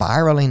of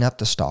spiraling up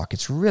the stalk.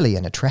 It's really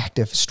an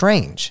attractive,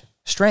 strange,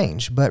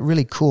 but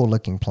really cool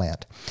looking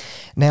plant.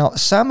 Now,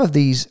 some of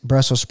these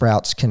Brussels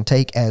sprouts can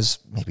take as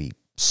maybe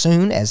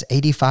soon as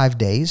 85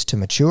 days to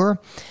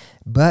mature,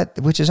 but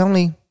which is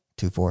only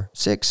 2, 4,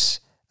 6,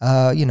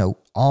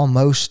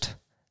 almost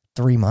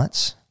 3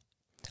 months.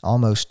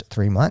 Almost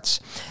 3 months.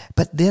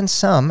 But then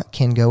some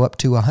can go up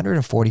to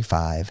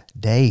 145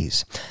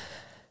 days.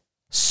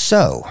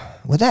 So,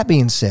 with that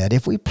being said,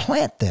 if we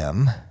plant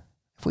them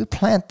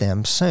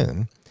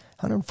soon,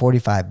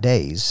 145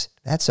 days,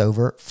 that's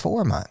over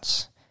 4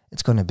 months.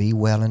 It's going to be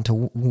well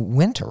into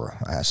winter,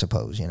 I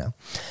suppose,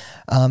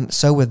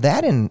 So with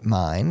that in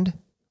mind,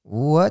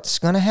 what's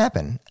going to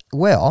happen?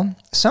 Well,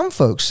 some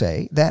folks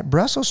say that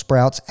Brussels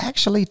sprouts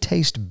actually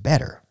taste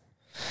better.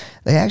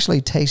 They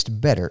actually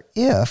taste better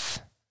if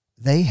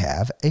they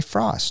have a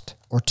frost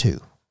or two.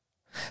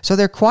 So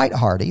they're quite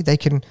hardy. They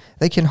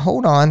can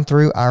hold on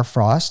through our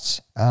frosts.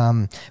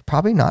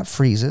 Probably not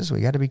freezes. We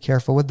got to be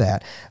careful with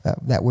that.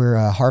 That we're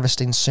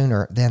harvesting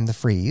sooner than the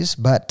freeze.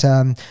 But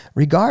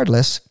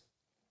regardless,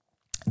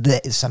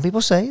 some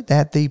people say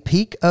that the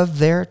peak of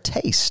their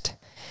taste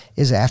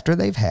is after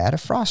they've had a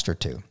frost or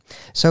two.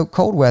 So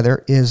cold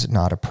weather is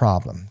not a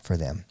problem for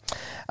them.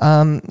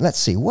 Let's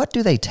see, what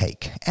do they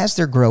take? As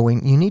they're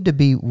growing, you need to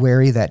be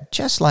wary that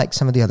just like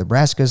some of the other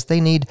brassicas,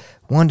 they need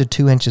 1 to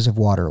 2 inches of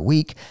water a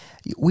week.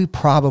 We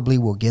probably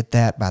will get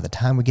that by the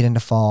time we get into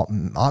fall.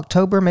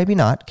 October, maybe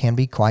not, can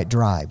be quite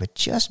dry, but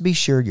just be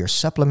sure you're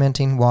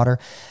supplementing water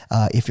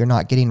if you're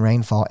not getting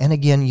rainfall. And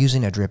again,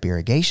 using a drip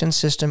irrigation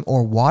system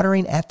or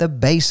watering at the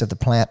base of the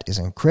plant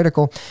is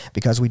critical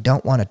because we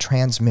don't want to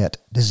transmit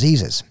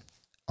diseases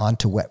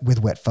onto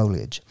wet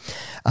foliage.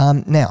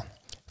 Now,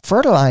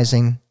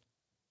 fertilizing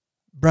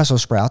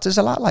Brussels sprouts is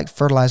a lot like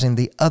fertilizing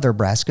the other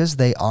brassicas.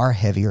 They are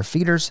heavier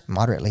feeders,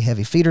 moderately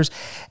heavy feeders,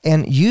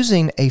 and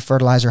using a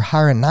fertilizer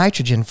higher in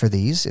nitrogen for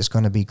these is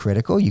going to be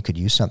critical. You could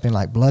use something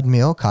like blood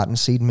meal,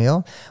 cottonseed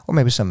meal, or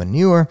maybe some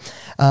manure,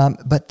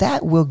 but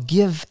that will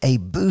give a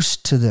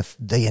boost to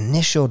the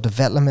initial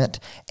development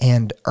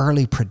and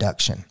early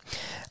production.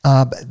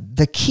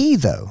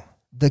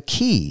 The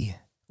key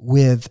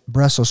with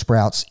Brussels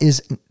sprouts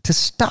is to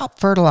stop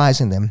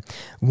fertilizing them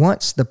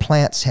once the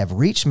plants have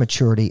reached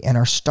maturity and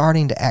are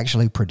starting to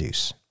actually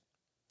produce.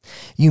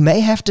 You may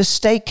have to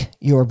stake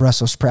your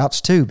Brussels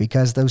sprouts too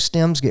because those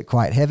stems get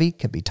quite heavy,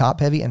 could be top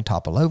heavy and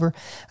topple over.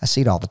 I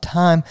see it all the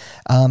time.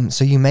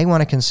 So you may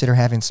want to consider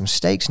having some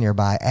stakes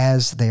nearby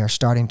as they are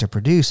starting to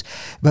produce.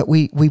 But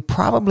we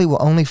probably will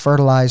only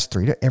fertilize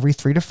every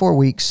 3 to 4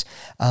 weeks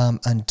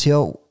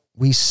until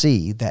we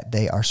see that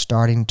they are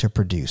starting to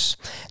produce.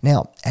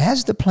 Now,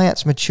 as the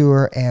plants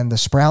mature and the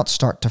sprouts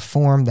start to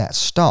form that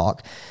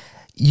stalk,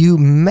 you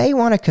may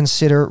want to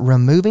consider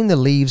removing the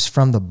leaves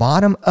from the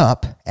bottom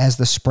up as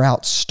the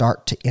sprouts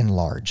start to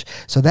enlarge.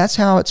 So that's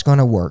how it's going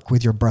to work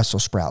with your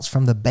Brussels sprouts.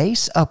 From the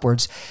base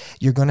upwards,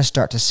 you're going to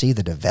start to see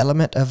the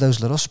development of those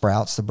little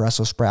sprouts, the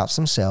Brussels sprouts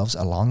themselves,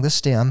 along the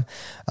stem.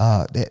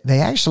 They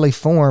actually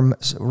form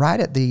right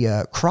at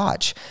the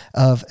crotch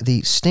of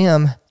the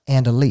stem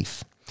and a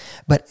leaf.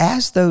 But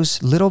as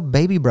those little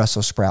baby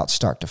Brussels sprouts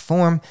start to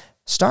form,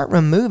 start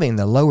removing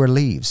the lower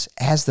leaves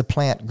as the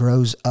plant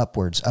grows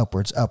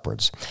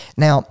upwards.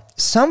 Now,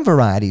 some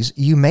varieties,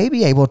 you may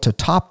be able to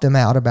top them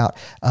out about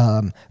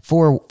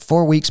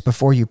 4 weeks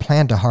before you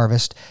plan to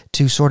harvest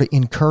to sort of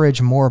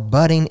encourage more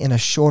budding in a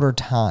shorter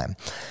time.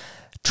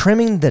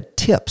 Trimming the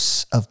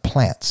tips of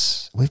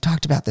plants. We've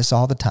talked about this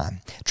all the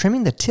time.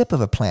 Trimming the tip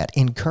of a plant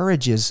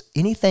encourages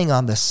anything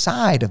on the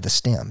side of the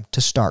stem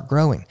to start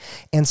growing.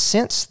 And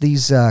since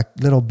these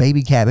little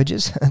baby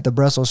cabbages, the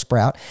Brussels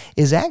sprout,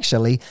 is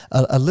actually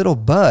a little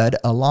bud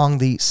along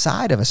the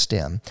side of a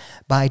stem,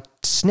 by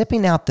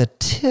snipping out the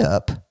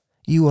tip,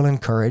 you will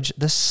encourage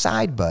the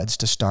side buds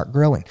to start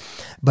growing.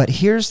 But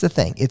here's the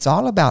thing. It's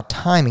all about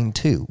timing,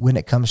 too, when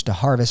it comes to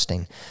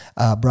harvesting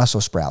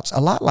Brussels sprouts. A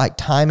lot like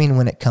timing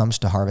when it comes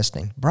to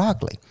harvesting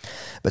broccoli.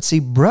 But see,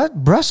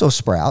 Brussels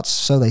sprouts,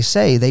 so they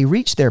say, they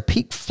reach their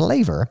peak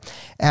flavor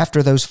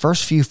after those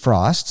first few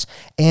frosts,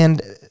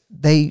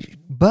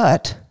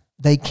 but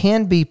they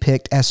can be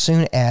picked as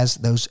soon as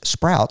those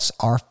sprouts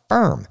are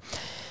firm.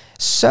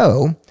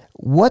 So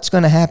what's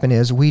going to happen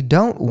is we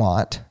don't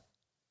want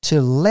to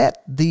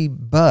let the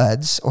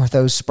buds or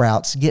those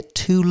sprouts get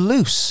too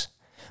loose.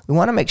 We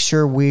want to make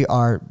sure we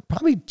are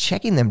probably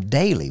checking them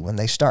daily when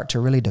they start to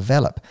really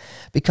develop,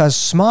 because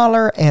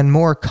smaller and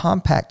more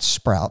compact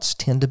sprouts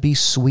tend to be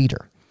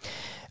sweeter.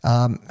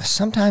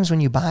 Sometimes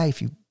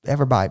if you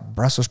ever buy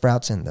Brussels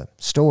sprouts in the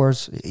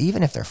stores,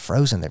 even if they're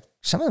frozen,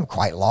 some of them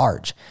quite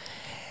large.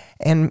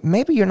 and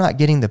maybe you're not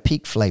getting the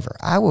peak flavor.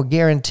 I will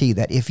guarantee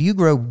that if you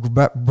grow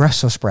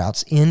Brussels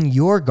sprouts in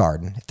your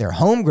garden, if they're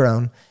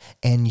homegrown,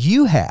 and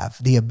you have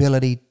the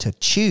ability to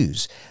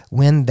choose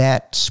when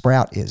that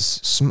sprout is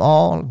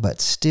small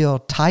but still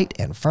tight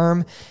and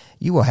firm,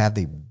 you will have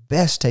the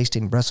best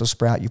tasting Brussels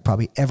sprout you've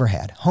probably ever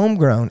had.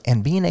 Homegrown,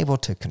 and being able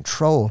to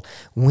control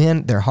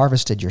when they're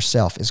harvested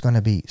yourself is going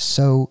to be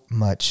so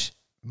much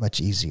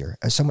easier,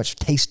 so much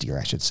tastier,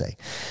 I should say.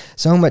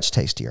 So much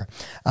tastier.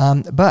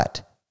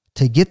 But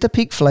to get the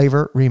peak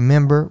flavor,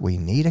 remember, we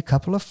need a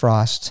couple of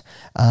frosts,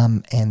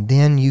 and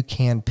then you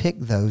can pick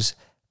those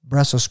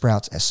Brussels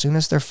sprouts as soon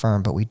as they're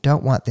firm, but we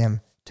don't want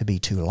them to be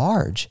too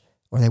large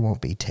or they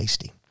won't be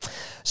tasty.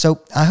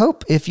 So I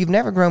hope, if you've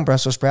never grown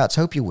Brussels sprouts,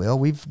 hope you will.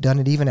 We've done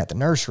it even at the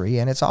nursery,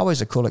 and it's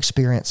always a cool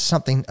experience,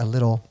 something a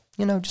little,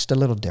 just a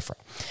little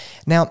different.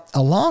 Now,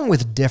 along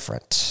with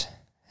different,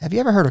 have you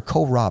ever heard of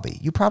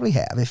kohlrabi? You probably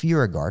have. If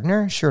you're a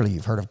gardener, surely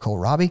you've heard of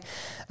kohlrabi.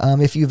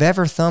 If you've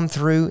ever thumbed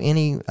through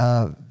any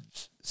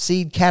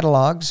seed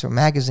catalogs or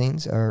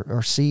magazines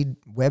or seed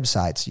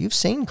websites, you've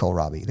seen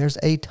kohlrabi. There's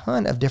a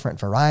ton of different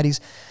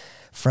varieties,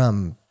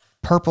 from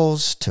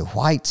purples to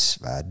whites,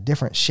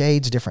 different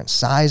shades, different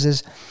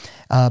sizes.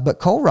 But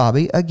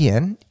kohlrabi,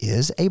 again,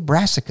 is a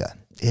brassica.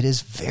 It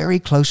is very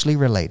closely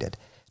related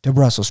to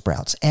Brussels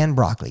sprouts and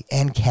broccoli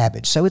and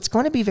cabbage. So it's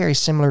going to be very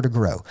similar to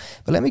grow.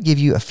 But let me give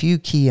you a few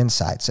key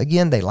insights.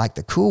 Again, they like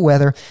the cool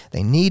weather.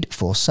 They need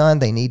full sun.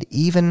 They need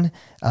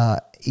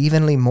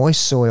evenly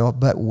moist soil,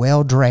 but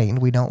well drained.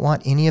 We don't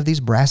want any of these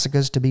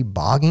brassicas to be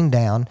bogging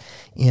down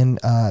in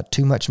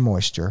too much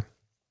moisture.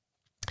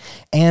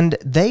 And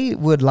they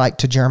would like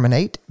to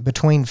germinate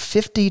between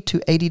 50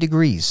 to 80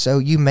 degrees. So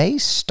you may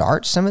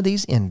start some of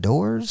these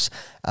indoors.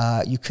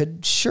 You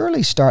could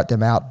surely start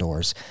them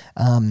outdoors.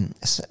 But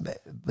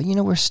we've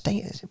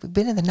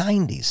been in the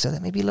 90s, so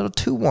that may be a little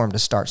too warm to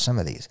start some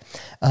of these.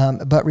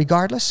 But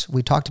regardless,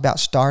 we talked about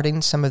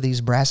starting some of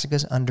these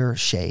brassicas under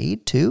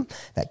shade too.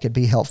 That could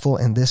be helpful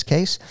in this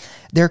case.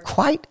 They're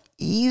quite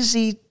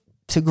easy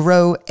to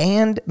grow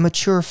and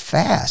mature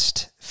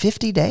fast.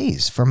 50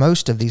 days for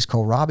most of these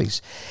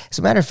kohlrabis. As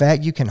a matter of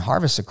fact, you can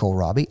harvest a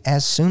kohlrabi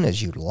as soon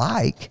as you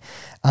like,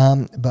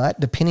 but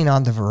depending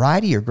on the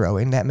variety you're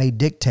growing, that may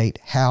dictate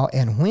how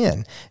and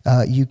when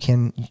you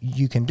can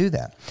do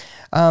that.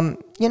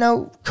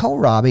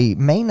 Kohlrabi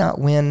may not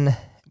win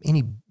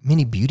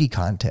many beauty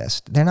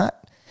contests. They're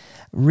not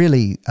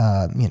really,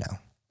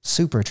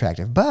 super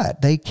attractive,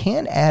 but they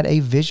can add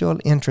a visual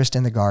interest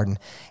in the garden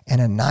and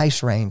a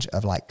nice range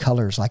of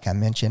colors, like I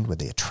mentioned, with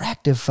the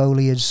attractive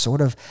foliage, sort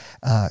of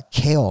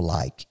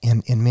kale-like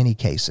in many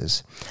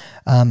cases.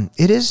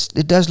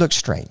 It does look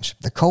strange.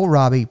 The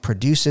kohlrabi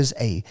produces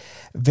a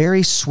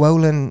very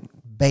swollen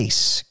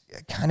base,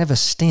 kind of a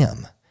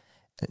stem,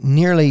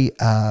 nearly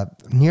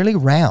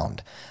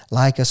round,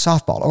 like a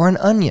softball or an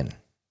onion.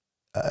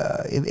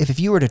 If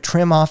you were to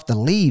trim off the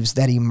leaves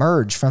that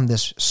emerge from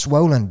this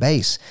swollen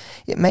base,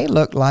 it may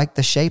look like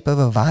the shape of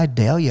a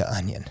Vidalia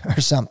onion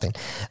or something.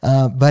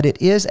 But it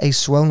is a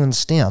swollen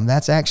stem.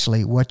 That's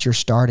actually what you're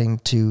starting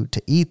to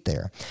eat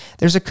there.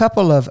 There's a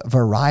couple of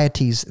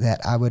varieties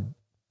that I would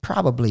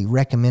probably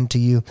recommend to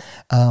you.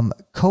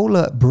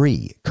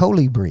 Colibri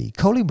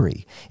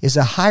is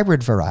a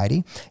hybrid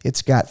variety.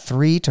 It's got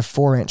 3 to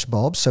 4 inch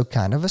bulbs, so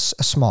kind of a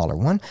smaller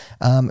one.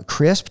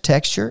 Crisp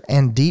texture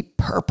and deep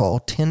purple,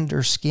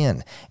 tender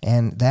skin.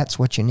 And that's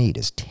what you need,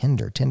 is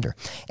tender.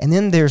 And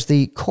then there's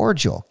the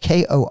Cordial,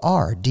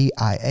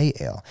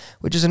 Kordial,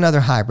 which is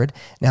another hybrid.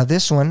 Now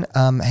this one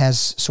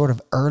has sort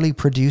of early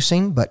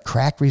producing but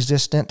crack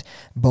resistant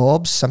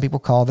bulbs. Some people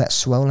call that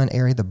swollen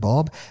area the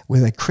bulb,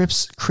 with a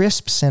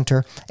crisp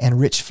center and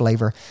rich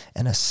flavor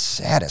and a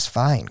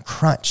satisfying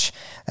crunch.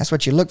 That's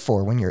what you look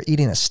for when you're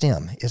eating a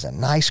stem, is a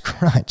nice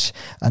crunch.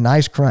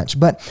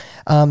 But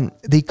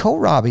the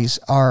kohlrabis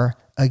are,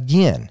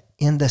 again,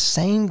 in the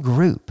same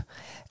group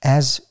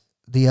as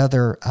the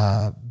other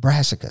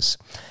brassicas.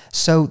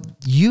 So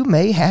you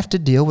may have to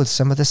deal with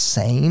some of the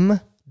same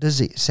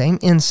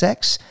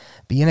insects.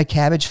 Being a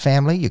cabbage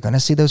family, you're going to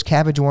see those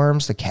cabbage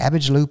worms, the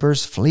cabbage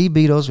loopers, flea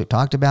beetles. We've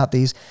talked about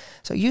these.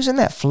 So using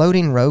that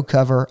floating row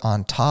cover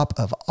on top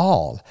of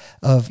all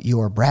of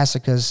your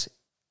brassicas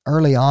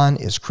early on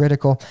is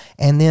critical.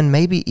 And then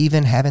maybe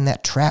even having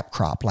that trap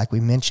crop, like we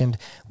mentioned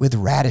with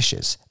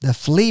radishes. The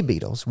flea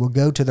beetles will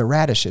go to the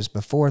radishes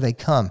before they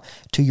come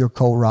to your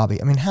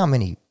kohlrabi. I mean, how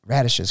many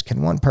radishes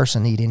can one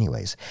person eat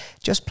anyways?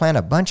 Just plant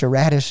a bunch of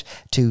radish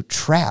to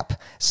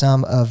trap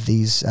some of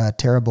these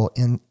terrible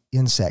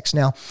insects.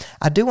 Now,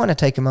 I do want to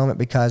take a moment,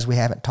 because we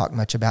haven't talked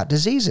much about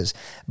diseases,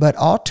 but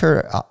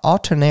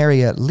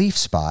Alternaria leaf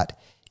spot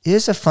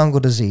is a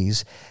fungal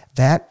disease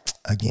that,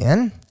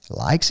 again,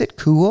 likes it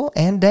cool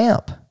and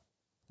damp,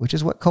 which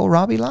is what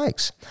kohlrabi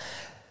likes.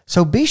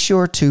 So be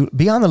sure to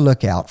be on the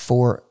lookout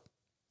for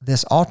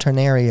this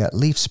Alternaria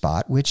leaf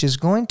spot, which is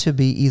going to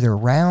be either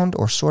round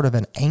or sort of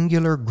an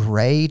angular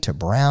gray to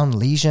brown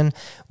lesion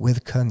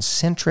with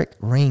concentric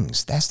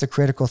rings. That's the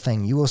critical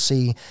thing. You will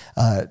see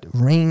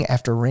ring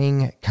after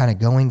ring kind of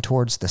going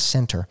towards the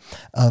center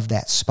of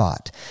that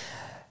spot.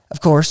 Of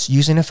course,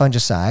 using a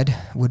fungicide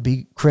would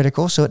be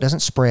critical so it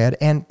doesn't spread,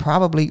 and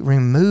probably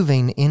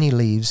removing any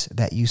leaves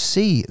that you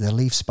see the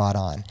leaf spot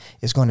on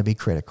is going to be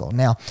critical.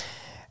 Now,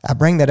 I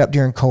bring that up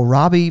during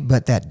kohlrabi,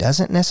 but that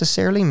doesn't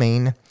necessarily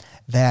mean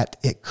that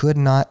it could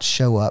not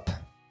show up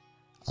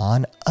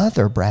on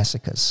other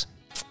brassicas.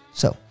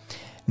 So,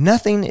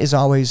 nothing is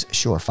always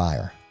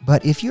surefire.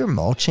 But if you're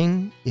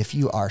mulching, if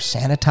you are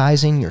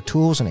sanitizing your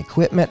tools and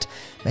equipment,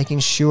 making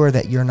sure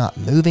that you're not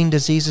moving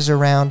diseases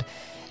around,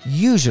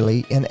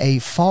 usually in a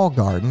fall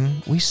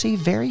garden, we see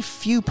very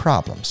few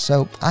problems.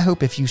 So I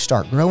hope if you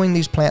start growing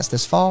these plants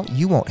this fall,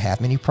 you won't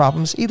have many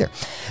problems either.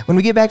 When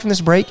we get back from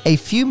this break, a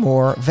few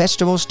more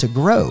vegetables to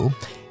grow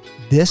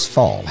this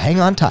fall. Hang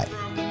on tight.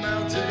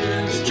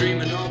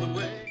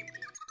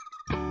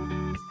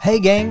 Hey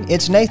gang,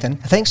 it's Nathan.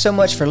 Thanks so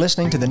much for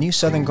listening to the New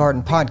Southern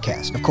Garden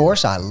podcast. Of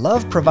course, I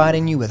love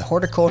providing you with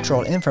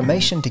horticultural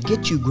information to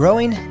get you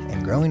growing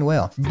and growing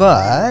well.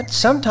 But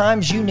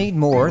sometimes you need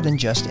more than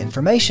just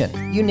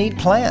information. You need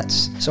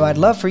plants. So I'd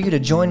love for you to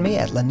join me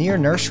at Lanier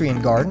Nursery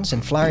and Gardens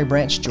in Flowery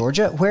Branch,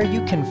 Georgia, where you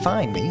can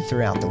find me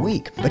throughout the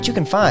week. But you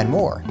can find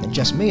more than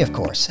just me, of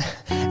course.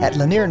 At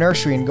Lanier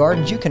Nursery and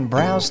Gardens, you can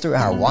browse through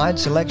our wide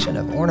selection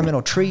of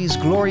ornamental trees,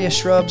 glorious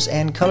shrubs,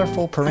 and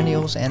colorful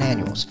perennials and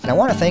annuals. And I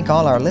want to thank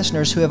all our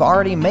listeners who have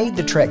already made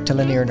the trek to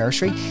Lanier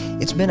Nursery.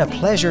 It's been a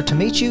pleasure to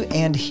meet you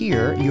and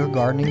hear your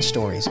gardening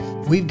stories.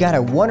 We've got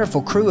a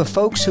wonderful crew of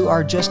folks who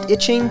are just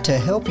itching to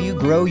help you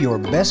grow your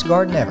best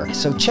garden ever.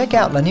 So check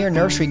out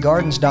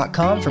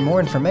LanierNurseryGardens.com for more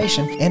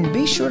information, and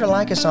be sure to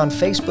like us on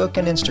Facebook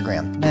and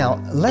Instagram.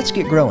 Now, let's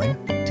get growing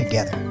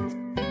together.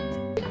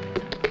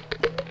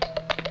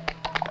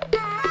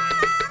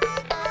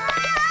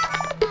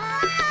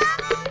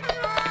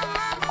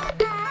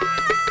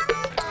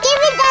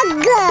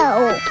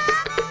 Go!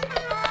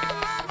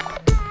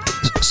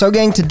 So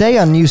gang, today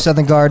on New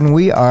Southern Garden,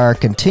 we are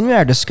continuing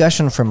our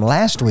discussion from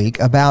last week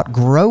about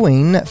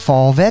growing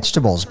fall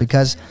vegetables,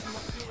 because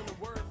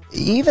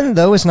even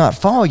though it's not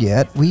fall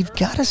yet, we've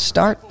got to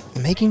start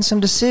making some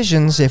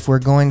decisions if we're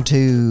going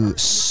to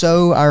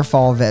sow our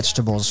fall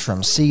vegetables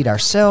from seed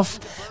ourselves.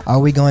 Are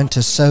we going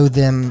to sow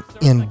them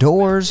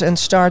indoors and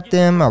start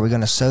them? Are we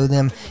going to sow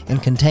them in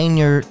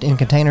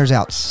containers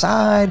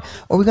outside?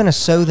 Or are we going to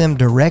sow them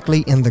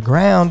directly in the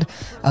ground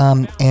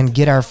and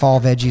get our fall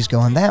veggies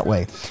going that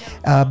way?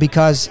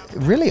 Because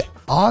really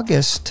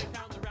August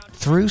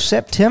through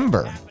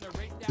September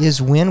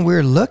is when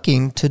we're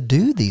looking to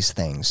do these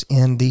things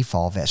in the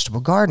fall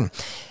vegetable garden.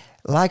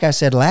 Like I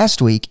said last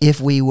week,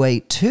 if we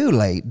wait too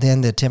late,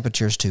 then the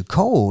temperature's too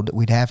cold.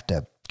 We'd have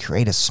to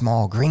create a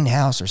small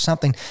greenhouse or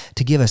something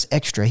to give us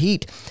extra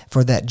heat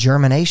for that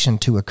germination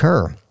to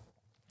occur.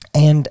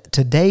 And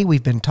today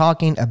we've been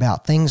talking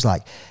about things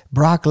like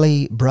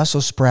broccoli,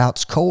 Brussels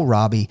sprouts,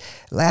 kohlrabi.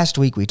 Last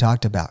week we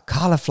talked about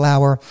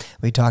cauliflower.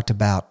 We talked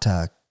about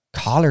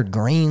collard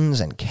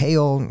greens and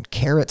kale and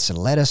carrots and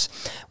lettuce.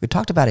 We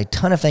talked about a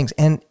ton of things.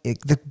 And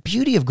the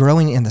beauty of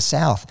growing in the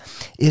South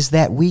is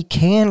that we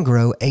can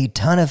grow a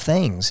ton of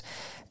things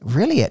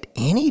really at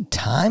any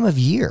time of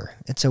year.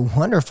 It's a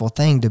wonderful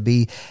thing to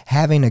be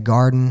having a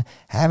garden,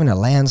 having a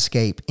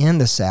landscape in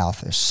the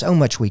South. There's so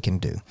much we can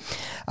do.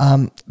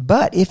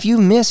 But if you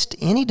missed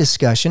any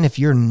discussion, if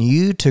you're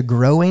new to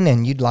growing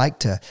and you'd like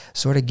to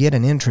sort of get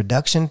an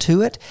introduction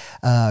to it,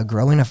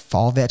 growing a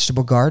fall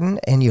vegetable garden,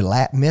 and you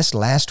missed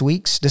last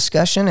week's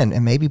discussion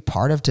and maybe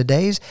part of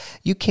today's,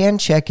 you can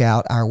check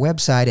out our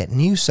website at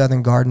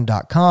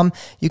newsoutherngarden.com.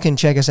 You can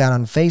check us out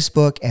on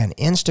Facebook and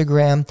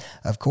Instagram.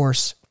 Of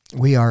course,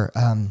 we are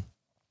on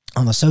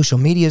the social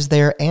medias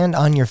there and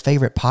on your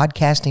favorite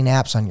podcasting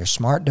apps on your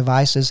smart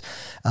devices,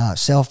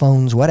 cell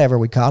phones, whatever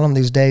we call them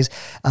these days.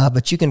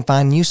 But you can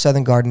find New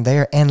Southern Garden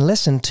there and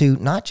listen to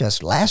not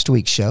just last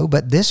week's show,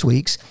 but this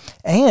week's.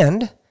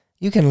 And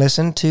you can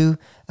listen to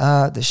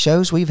the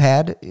shows we've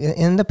had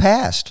in the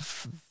past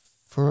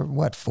for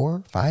 4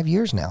 or 5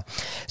 years now.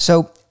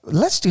 So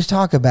let's just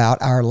talk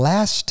about our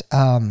last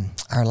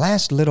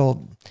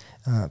little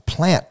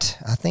plant.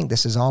 I think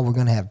this is all we're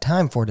going to have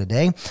time for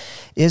today,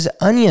 is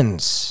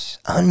onions.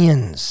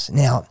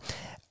 Now,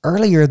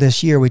 earlier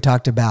this year we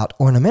talked about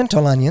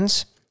ornamental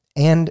onions,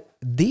 and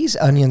these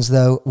onions,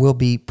 though, will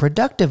be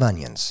productive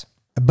onions.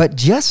 But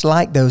just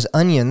like those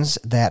onions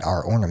that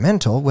are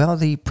ornamental, well,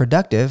 the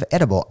productive,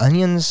 edible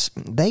onions,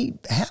 they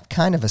have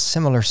kind of a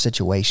similar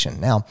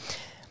situation. Now,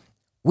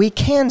 we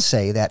can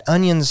say that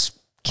onions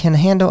can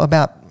handle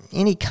about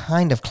any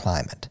kind of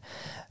climate.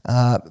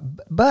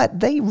 But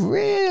they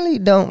really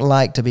don't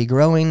like to be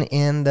growing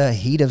in the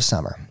heat of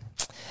summer.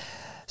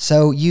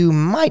 So you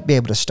might be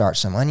able to start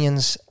some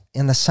onions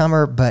in the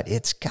summer, but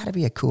it's got to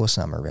be a cool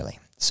summer, really.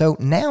 So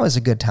now is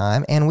a good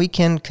time, and we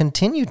can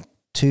continue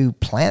to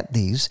plant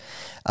these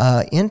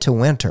into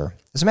winter.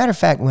 As a matter of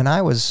fact, when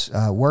I was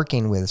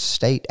working with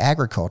state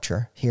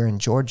agriculture here in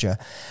Georgia,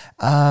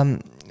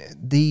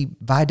 the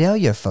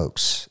Vidalia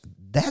folks,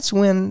 that's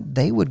when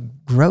they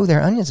would grow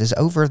their onions, is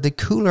over the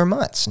cooler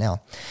months.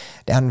 Now,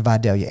 down in the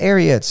Vidalia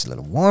area, it's a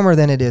little warmer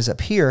than it is up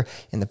here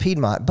in the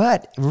Piedmont,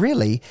 but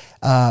really,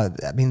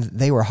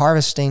 they were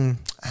harvesting,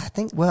 I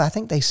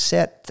think they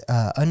set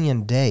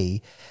Onion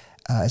Day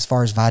as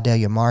far as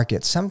Vidalia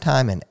market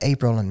sometime in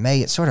April and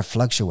May. It sort of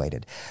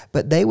fluctuated,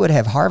 but they would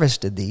have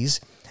harvested these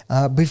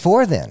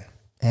before then,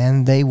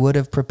 and they would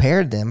have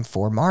prepared them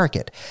for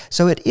market.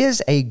 So it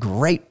is a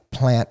great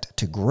plant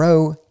to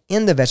grow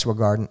in the vegetable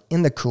garden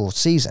in the cool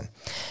season.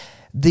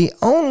 The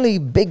only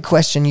big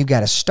question you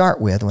got to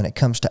start with when it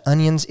comes to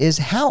onions is,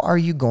 how are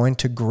you going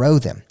to grow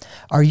them?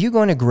 Are you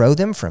going to grow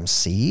them from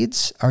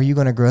seeds? Are you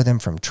going to grow them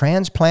from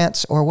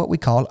transplants, or what we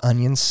call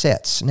onion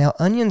sets? Now,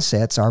 onion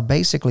sets are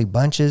basically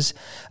bunches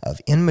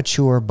of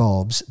immature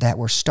bulbs that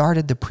were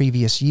started the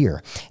previous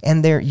year,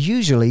 and they're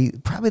usually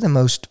probably the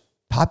most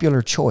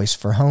popular choice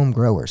for home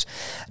growers.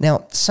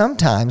 Now,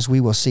 sometimes we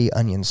will see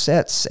onion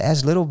sets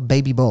as little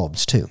baby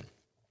bulbs too.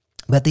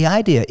 But the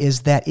idea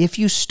is that if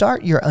you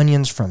start your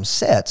onions from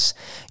sets,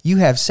 you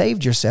have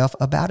saved yourself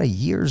about a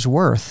year's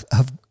worth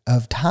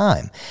of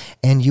time,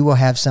 and you will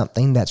have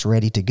something that's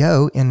ready to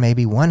go in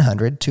maybe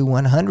 100 to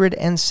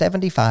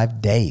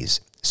 175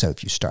 days. So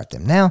if you start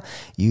them now,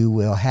 you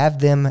will have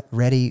them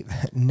ready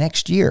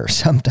next year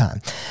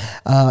sometime.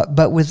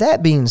 But with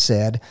that being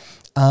said,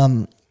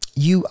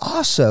 you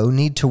also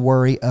need to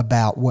worry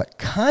about what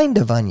kind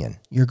of onion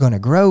you're going to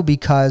grow,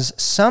 because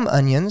some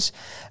onions,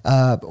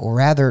 or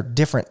rather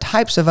different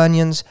types of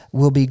onions,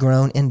 will be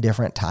grown in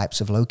different types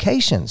of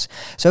locations.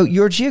 So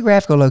your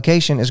geographical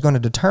location is going to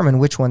determine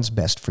which one's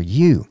best for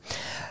you.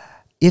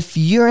 If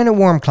you're in a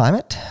warm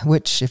climate,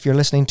 which if you're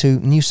listening to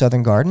New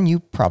Southern Garden, you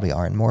probably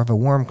are in more of a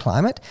warm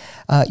climate,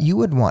 you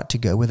would want to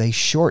go with a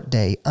short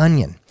day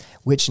onion,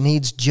 which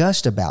needs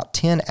just about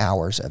 10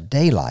 hours of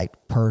daylight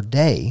per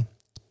day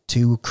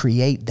to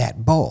create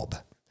that bulb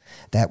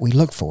that we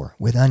look for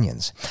with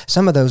onions.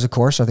 Some of those, of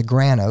course, are the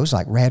granos,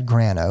 like red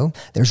grano.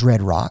 There's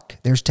Red Rock.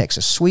 There's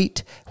Texas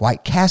Sweet,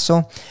 White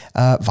Castle,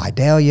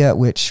 Vidalia,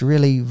 which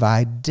really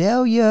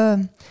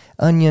Vidalia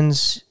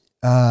onions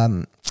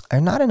are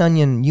not an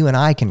onion you and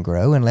I can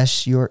grow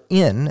unless you're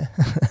in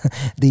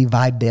the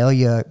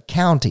Vidalia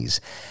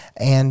counties,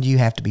 and you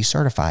have to be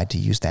certified to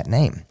use that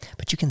name.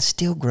 But you can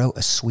still grow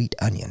a sweet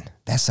onion.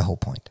 That's the whole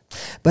point.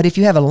 But if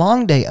you have a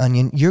long day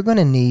onion, you're going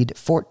to need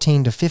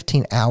 14 to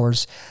 15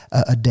 hours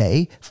a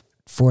day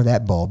for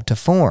that bulb to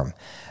form.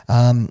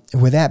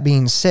 With that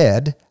being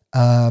said,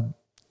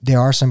 there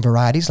are some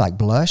varieties like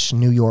Blush,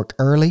 New York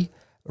Early,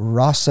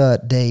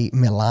 Rosa de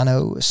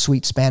Milano,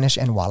 Sweet Spanish,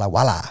 and Walla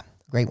Walla.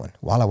 Great one,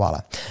 Walla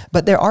Walla.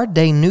 But there are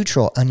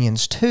day-neutral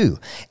onions too,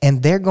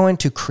 and they're going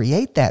to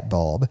create that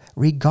bulb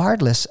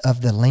regardless of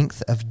the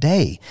length of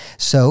day.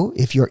 So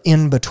if you're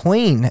in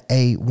between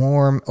a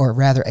warm, or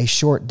rather a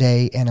short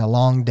day and a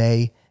long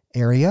day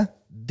area,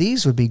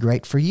 these would be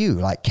great for you,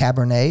 like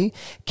Cabernet,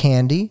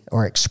 Candy,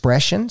 or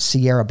Expression,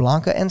 Sierra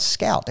Blanca, and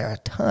Scout. There are a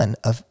ton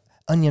of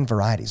onion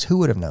varieties. Who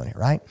would have known it,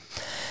 right?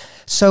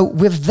 So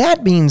with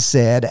that being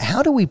said,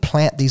 how do we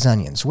plant these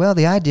onions? Well,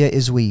 the idea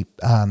is we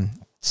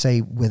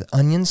say with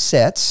onion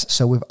sets,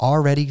 so we've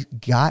already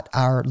got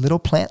our little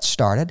plant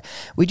started.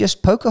 We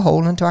just poke a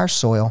hole into our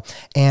soil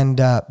and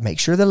make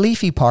sure the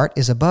leafy part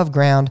is above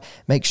ground.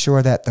 Make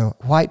sure that the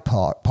white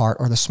part,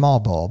 or the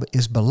small bulb,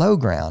 is below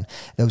ground.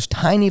 Those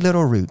tiny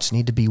little roots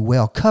need to be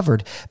well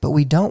covered, but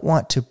we don't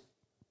want to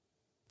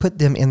put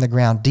them in the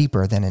ground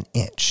deeper than an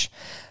inch.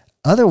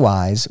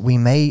 Otherwise, we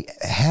may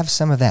have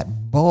some of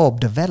that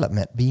bulb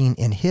development being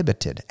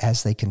inhibited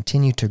as they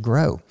continue to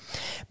grow.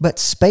 But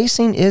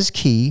spacing is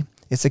key.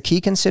 It's a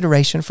key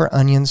consideration for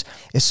onions,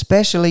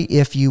 especially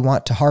if you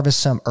want to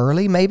harvest some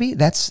early. Maybe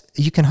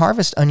you can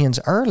harvest onions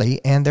early,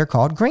 and they're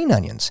called green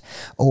onions.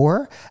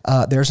 Or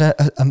there's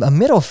a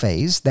middle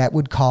phase that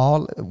we would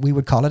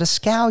call it a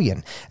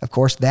scallion. Of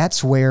course,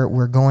 that's where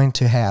we're going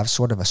to have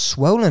sort of a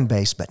swollen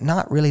base, but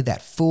not really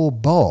that full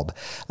bulb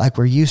like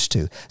we're used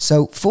to.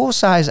 So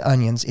full-size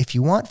onions, if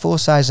you want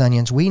full-size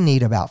onions, we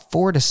need about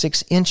 4 to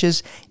 6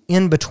 inches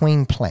in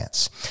between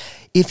plants.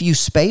 If you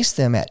space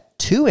them at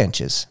 2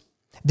 inches,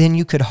 then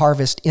you could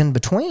harvest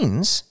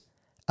in-betweens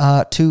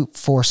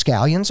for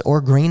scallions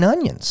or green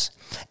onions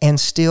and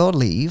still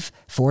leave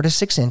 4 to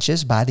 6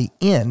 inches by the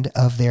end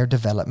of their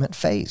development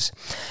phase.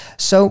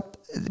 So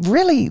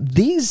really,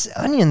 these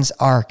onions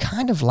are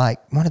kind of like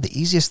one of the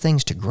easiest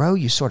things to grow.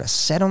 You sort of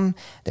set them.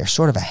 They're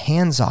sort of a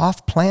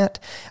hands-off plant.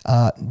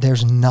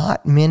 There's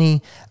not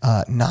really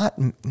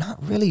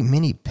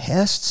many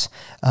pests.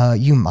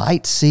 You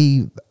might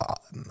see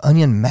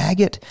onion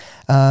maggot,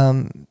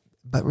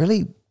 but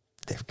really,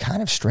 they're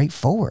kind of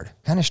straightforward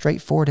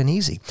and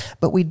easy.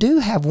 But we do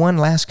have one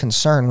last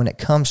concern when it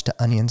comes to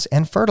onions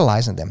and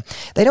fertilizing them.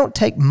 They don't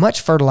take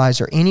much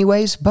fertilizer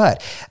anyways,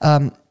 but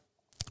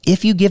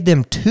if you give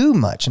them too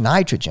much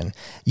nitrogen,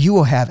 you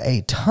will have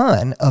a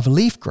ton of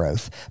leaf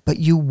growth, but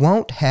you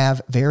won't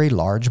have very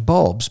large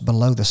bulbs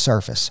below the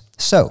surface.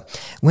 So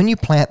when you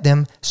plant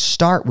them,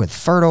 start with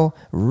fertile,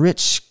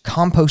 rich,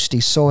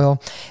 composty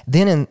soil.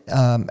 Then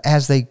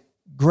as they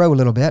grow a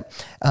little bit,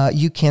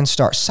 you can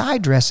start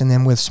side dressing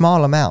them with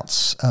small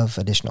amounts of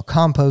additional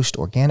compost,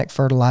 organic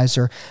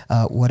fertilizer,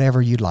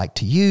 whatever you'd like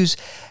to use.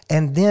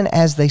 And then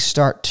as they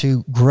start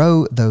to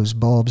grow those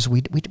bulbs,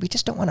 we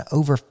just don't want to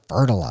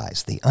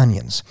over-fertilize the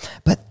onions.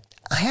 But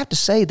I have to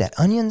say that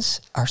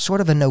onions are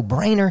sort of a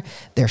no-brainer.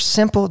 They're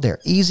simple, they're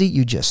easy.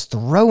 You just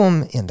throw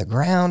them in the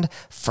ground,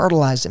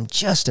 fertilize them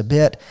just a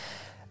bit.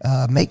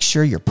 Make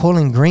sure you're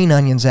pulling green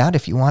onions out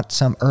if you want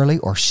some early,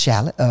 or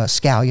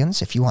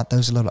scallions if you want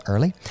those a little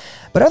early.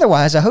 But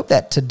otherwise, I hope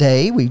that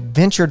today we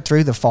ventured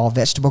through the fall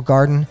vegetable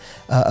garden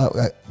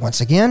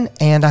once again,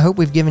 and I hope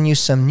we've given you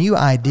some new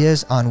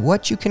ideas on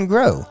what you can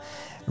grow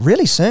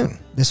really soon,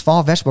 this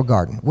fall vegetable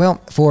garden.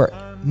 Well, for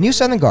New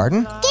Southern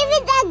Garden, give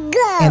it a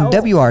go. And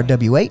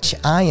WRWH,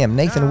 I am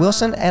Nathan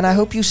Wilson, and I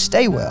hope you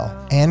stay well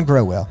and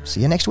grow well.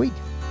 See you next week.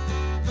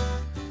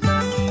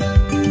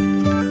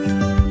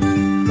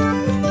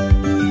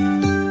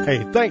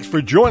 Hey, thanks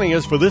for joining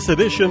us for this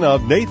edition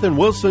of Nathan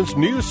Wilson's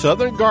New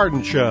Southern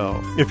Garden Show.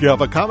 If you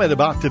have a comment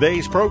about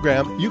today's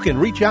program, you can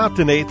reach out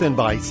to Nathan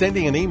by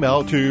sending an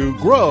email to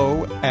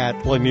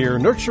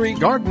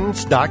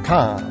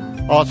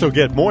grow@lanierNurseryGardens.com. Also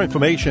get more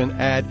information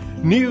at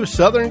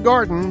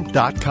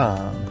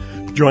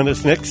newsoutherngarden.com. Join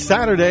us next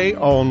Saturday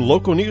on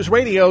Local News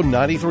Radio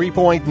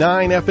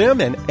 93.9 FM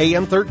and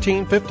AM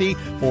 1350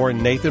 for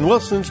Nathan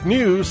Wilson's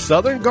New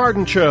Southern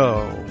Garden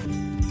Show.